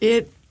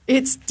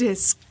 it's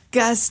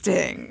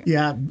disgusting.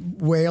 Yeah,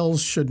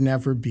 whales should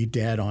never be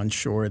dead on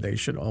shore. They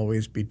should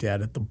always be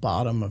dead at the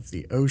bottom of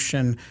the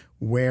ocean,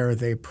 where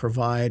they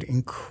provide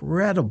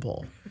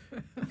incredible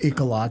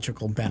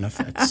ecological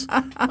benefits.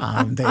 The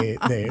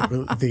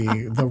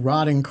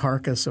rotting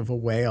carcass of a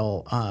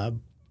whale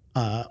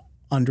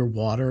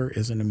underwater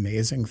is an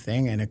amazing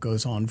thing, and it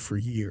goes on for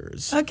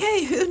years.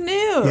 Okay, who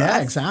knew? Yeah,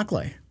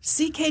 exactly.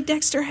 C.K.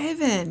 Dexter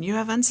Haven, you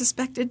have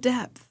unsuspected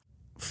depth.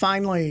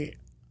 Finally,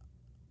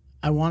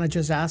 I want to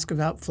just ask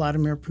about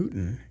Vladimir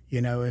Putin.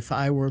 If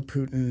I were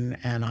Putin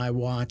and I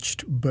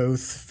watched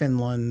both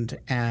Finland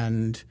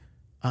and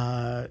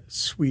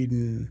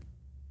Sweden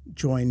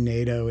join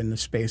NATO in the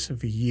space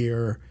of a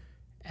year,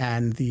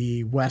 and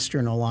the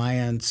Western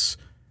alliance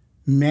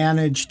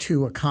managed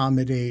to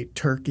accommodate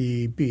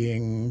Turkey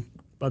being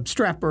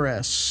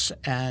obstreperous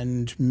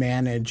and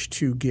managed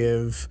to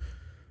give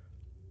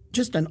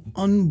just an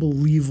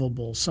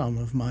unbelievable sum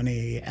of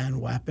money and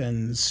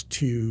weapons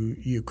to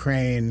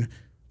Ukraine,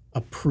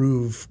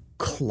 approve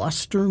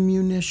cluster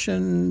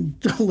munition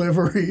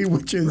delivery,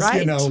 which is,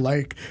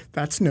 right.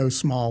 That's no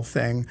small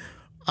thing.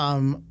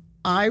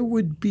 I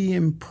would be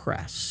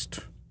impressed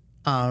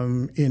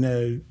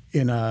in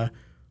a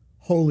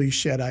holy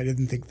shit, I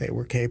didn't think they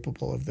were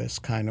capable of this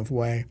kind of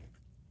way.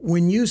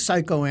 When you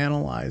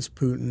psychoanalyze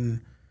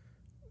Putin,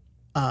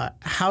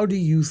 how do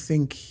you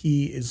think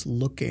he is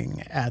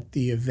looking at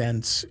the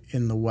events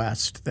in the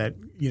West that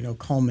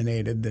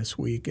culminated this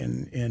week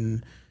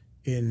in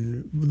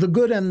the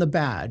good and the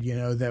bad?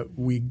 That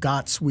we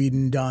got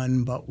Sweden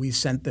done, but we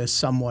sent this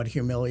somewhat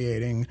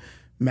humiliating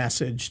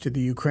message to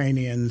the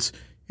Ukrainians.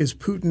 Is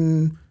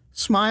Putin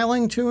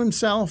smiling to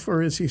himself,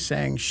 or is he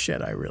saying,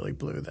 "Shit, I really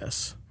blew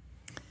this"?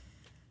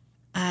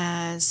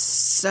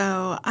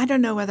 So I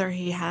don't know whether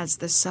he has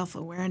the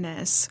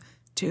self-awareness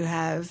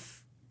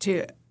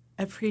to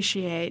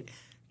appreciate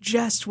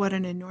just what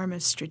an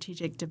enormous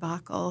strategic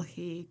debacle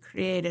he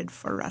created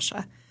for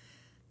Russia.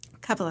 A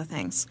couple of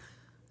things.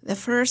 The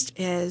first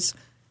is,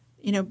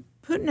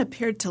 Putin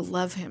appeared to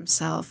love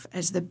himself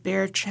as the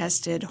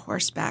bare-chested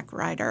horseback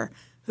rider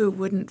who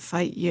wouldn't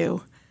fight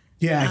you.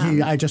 Yeah,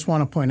 I just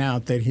want to point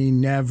out that he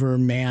never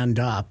manned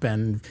up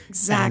and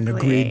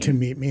agreed to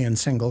meet me in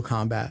single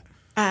combat.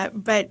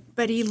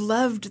 But he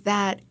loved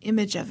that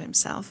image of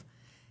himself.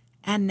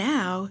 And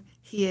now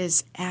he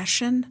is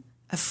ashen,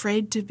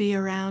 afraid to be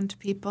around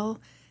people.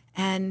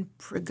 And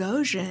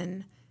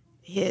Prigozhin,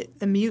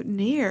 the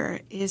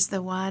mutineer, is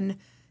the one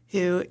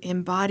who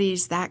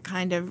embodies that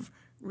kind of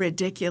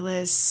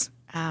ridiculous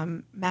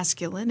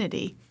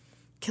masculinity,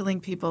 killing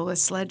people with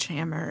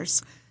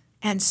sledgehammers.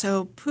 And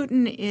so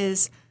Putin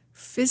is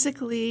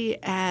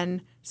physically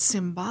and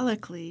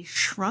symbolically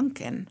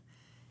shrunken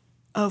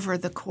over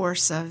the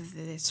course of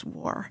this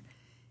war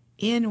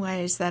in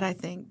ways that I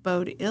think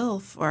bode ill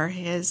for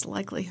his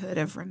likelihood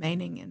of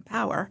remaining in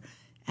power,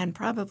 and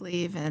probably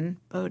even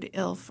bode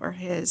ill for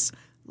his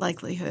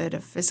likelihood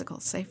of physical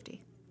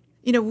safety.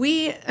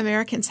 We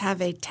Americans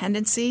have a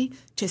tendency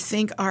to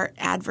think our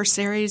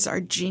adversaries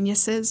are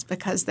geniuses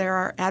because they're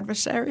our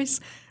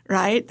adversaries,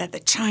 right? That the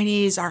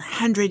Chinese are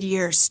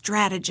 100-year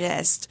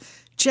strategists,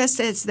 just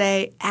as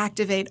they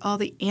activate all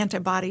the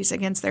antibodies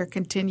against their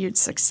continued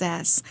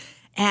success.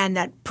 And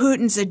that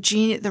Putin's a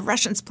genius. The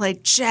Russians play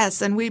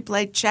chess and we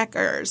play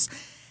checkers.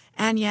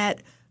 And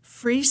yet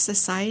free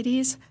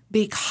societies,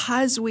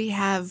 because we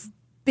have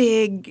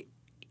big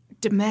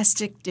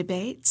domestic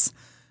debates,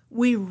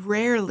 we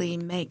rarely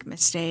make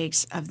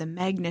mistakes of the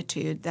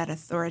magnitude that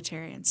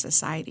authoritarian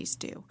societies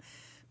do,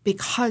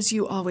 because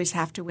you always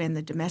have to win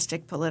the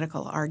domestic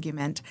political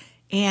argument,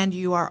 and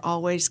you are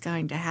always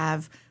going to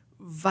have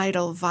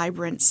vital,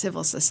 vibrant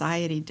civil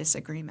society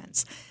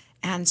disagreements.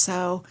 And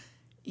so,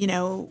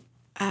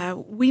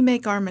 we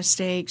make our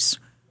mistakes.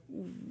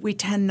 We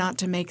tend not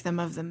to make them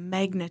of the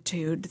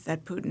magnitude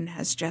that Putin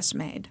has just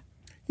made.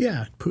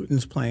 Yeah,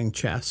 Putin's playing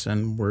chess,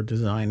 and we're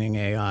designing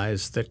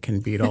AIs that can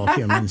beat all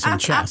humans in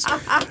chess.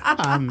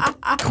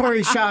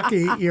 Kori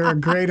Schake, you're a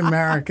great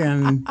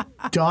American,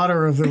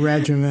 daughter of the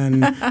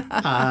regimen.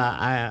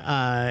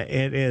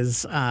 It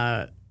is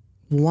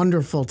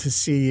wonderful to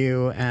see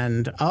you.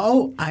 And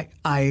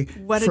I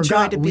what forgot, a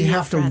joy to be we your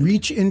have friend. to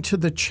reach into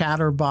the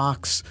chatter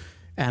box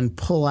and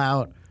pull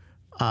out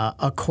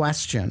a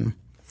question.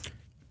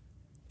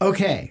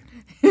 Okay.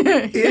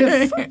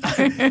 If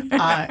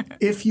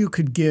you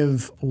could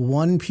give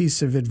one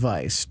piece of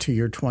advice to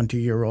your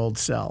 20-year-old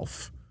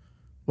self,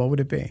 what would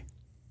it be?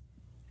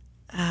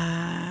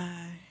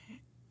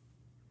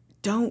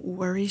 don't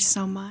worry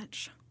so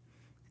much.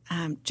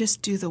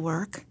 Just do the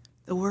work.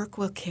 The work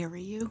will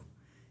carry you.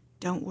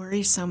 Don't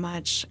worry so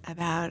much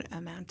about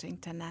amounting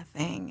to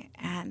nothing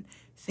and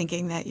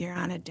thinking that you're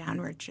on a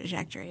downward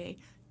trajectory.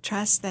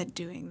 Trust that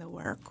doing the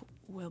work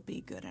will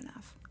be good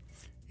enough.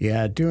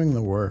 Yeah, doing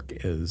the work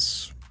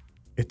it's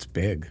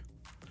big.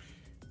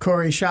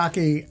 Kori,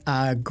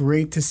 Schake,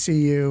 great to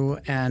see you.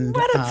 And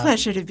what a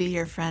pleasure to be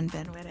your friend,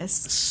 Ben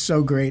Wittes.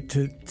 So great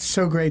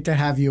to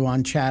have you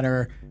on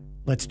Chatter.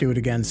 Let's do it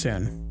again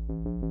soon.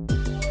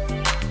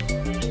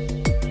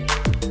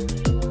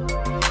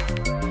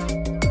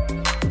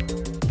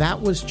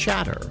 That was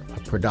Chatter, a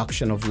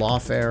production of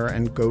Lawfare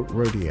and Goat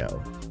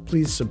Rodeo.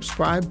 Please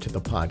subscribe to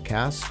the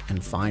podcast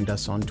and find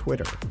us on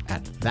Twitter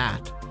at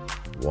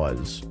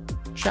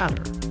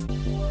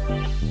 @ThatWasChatter.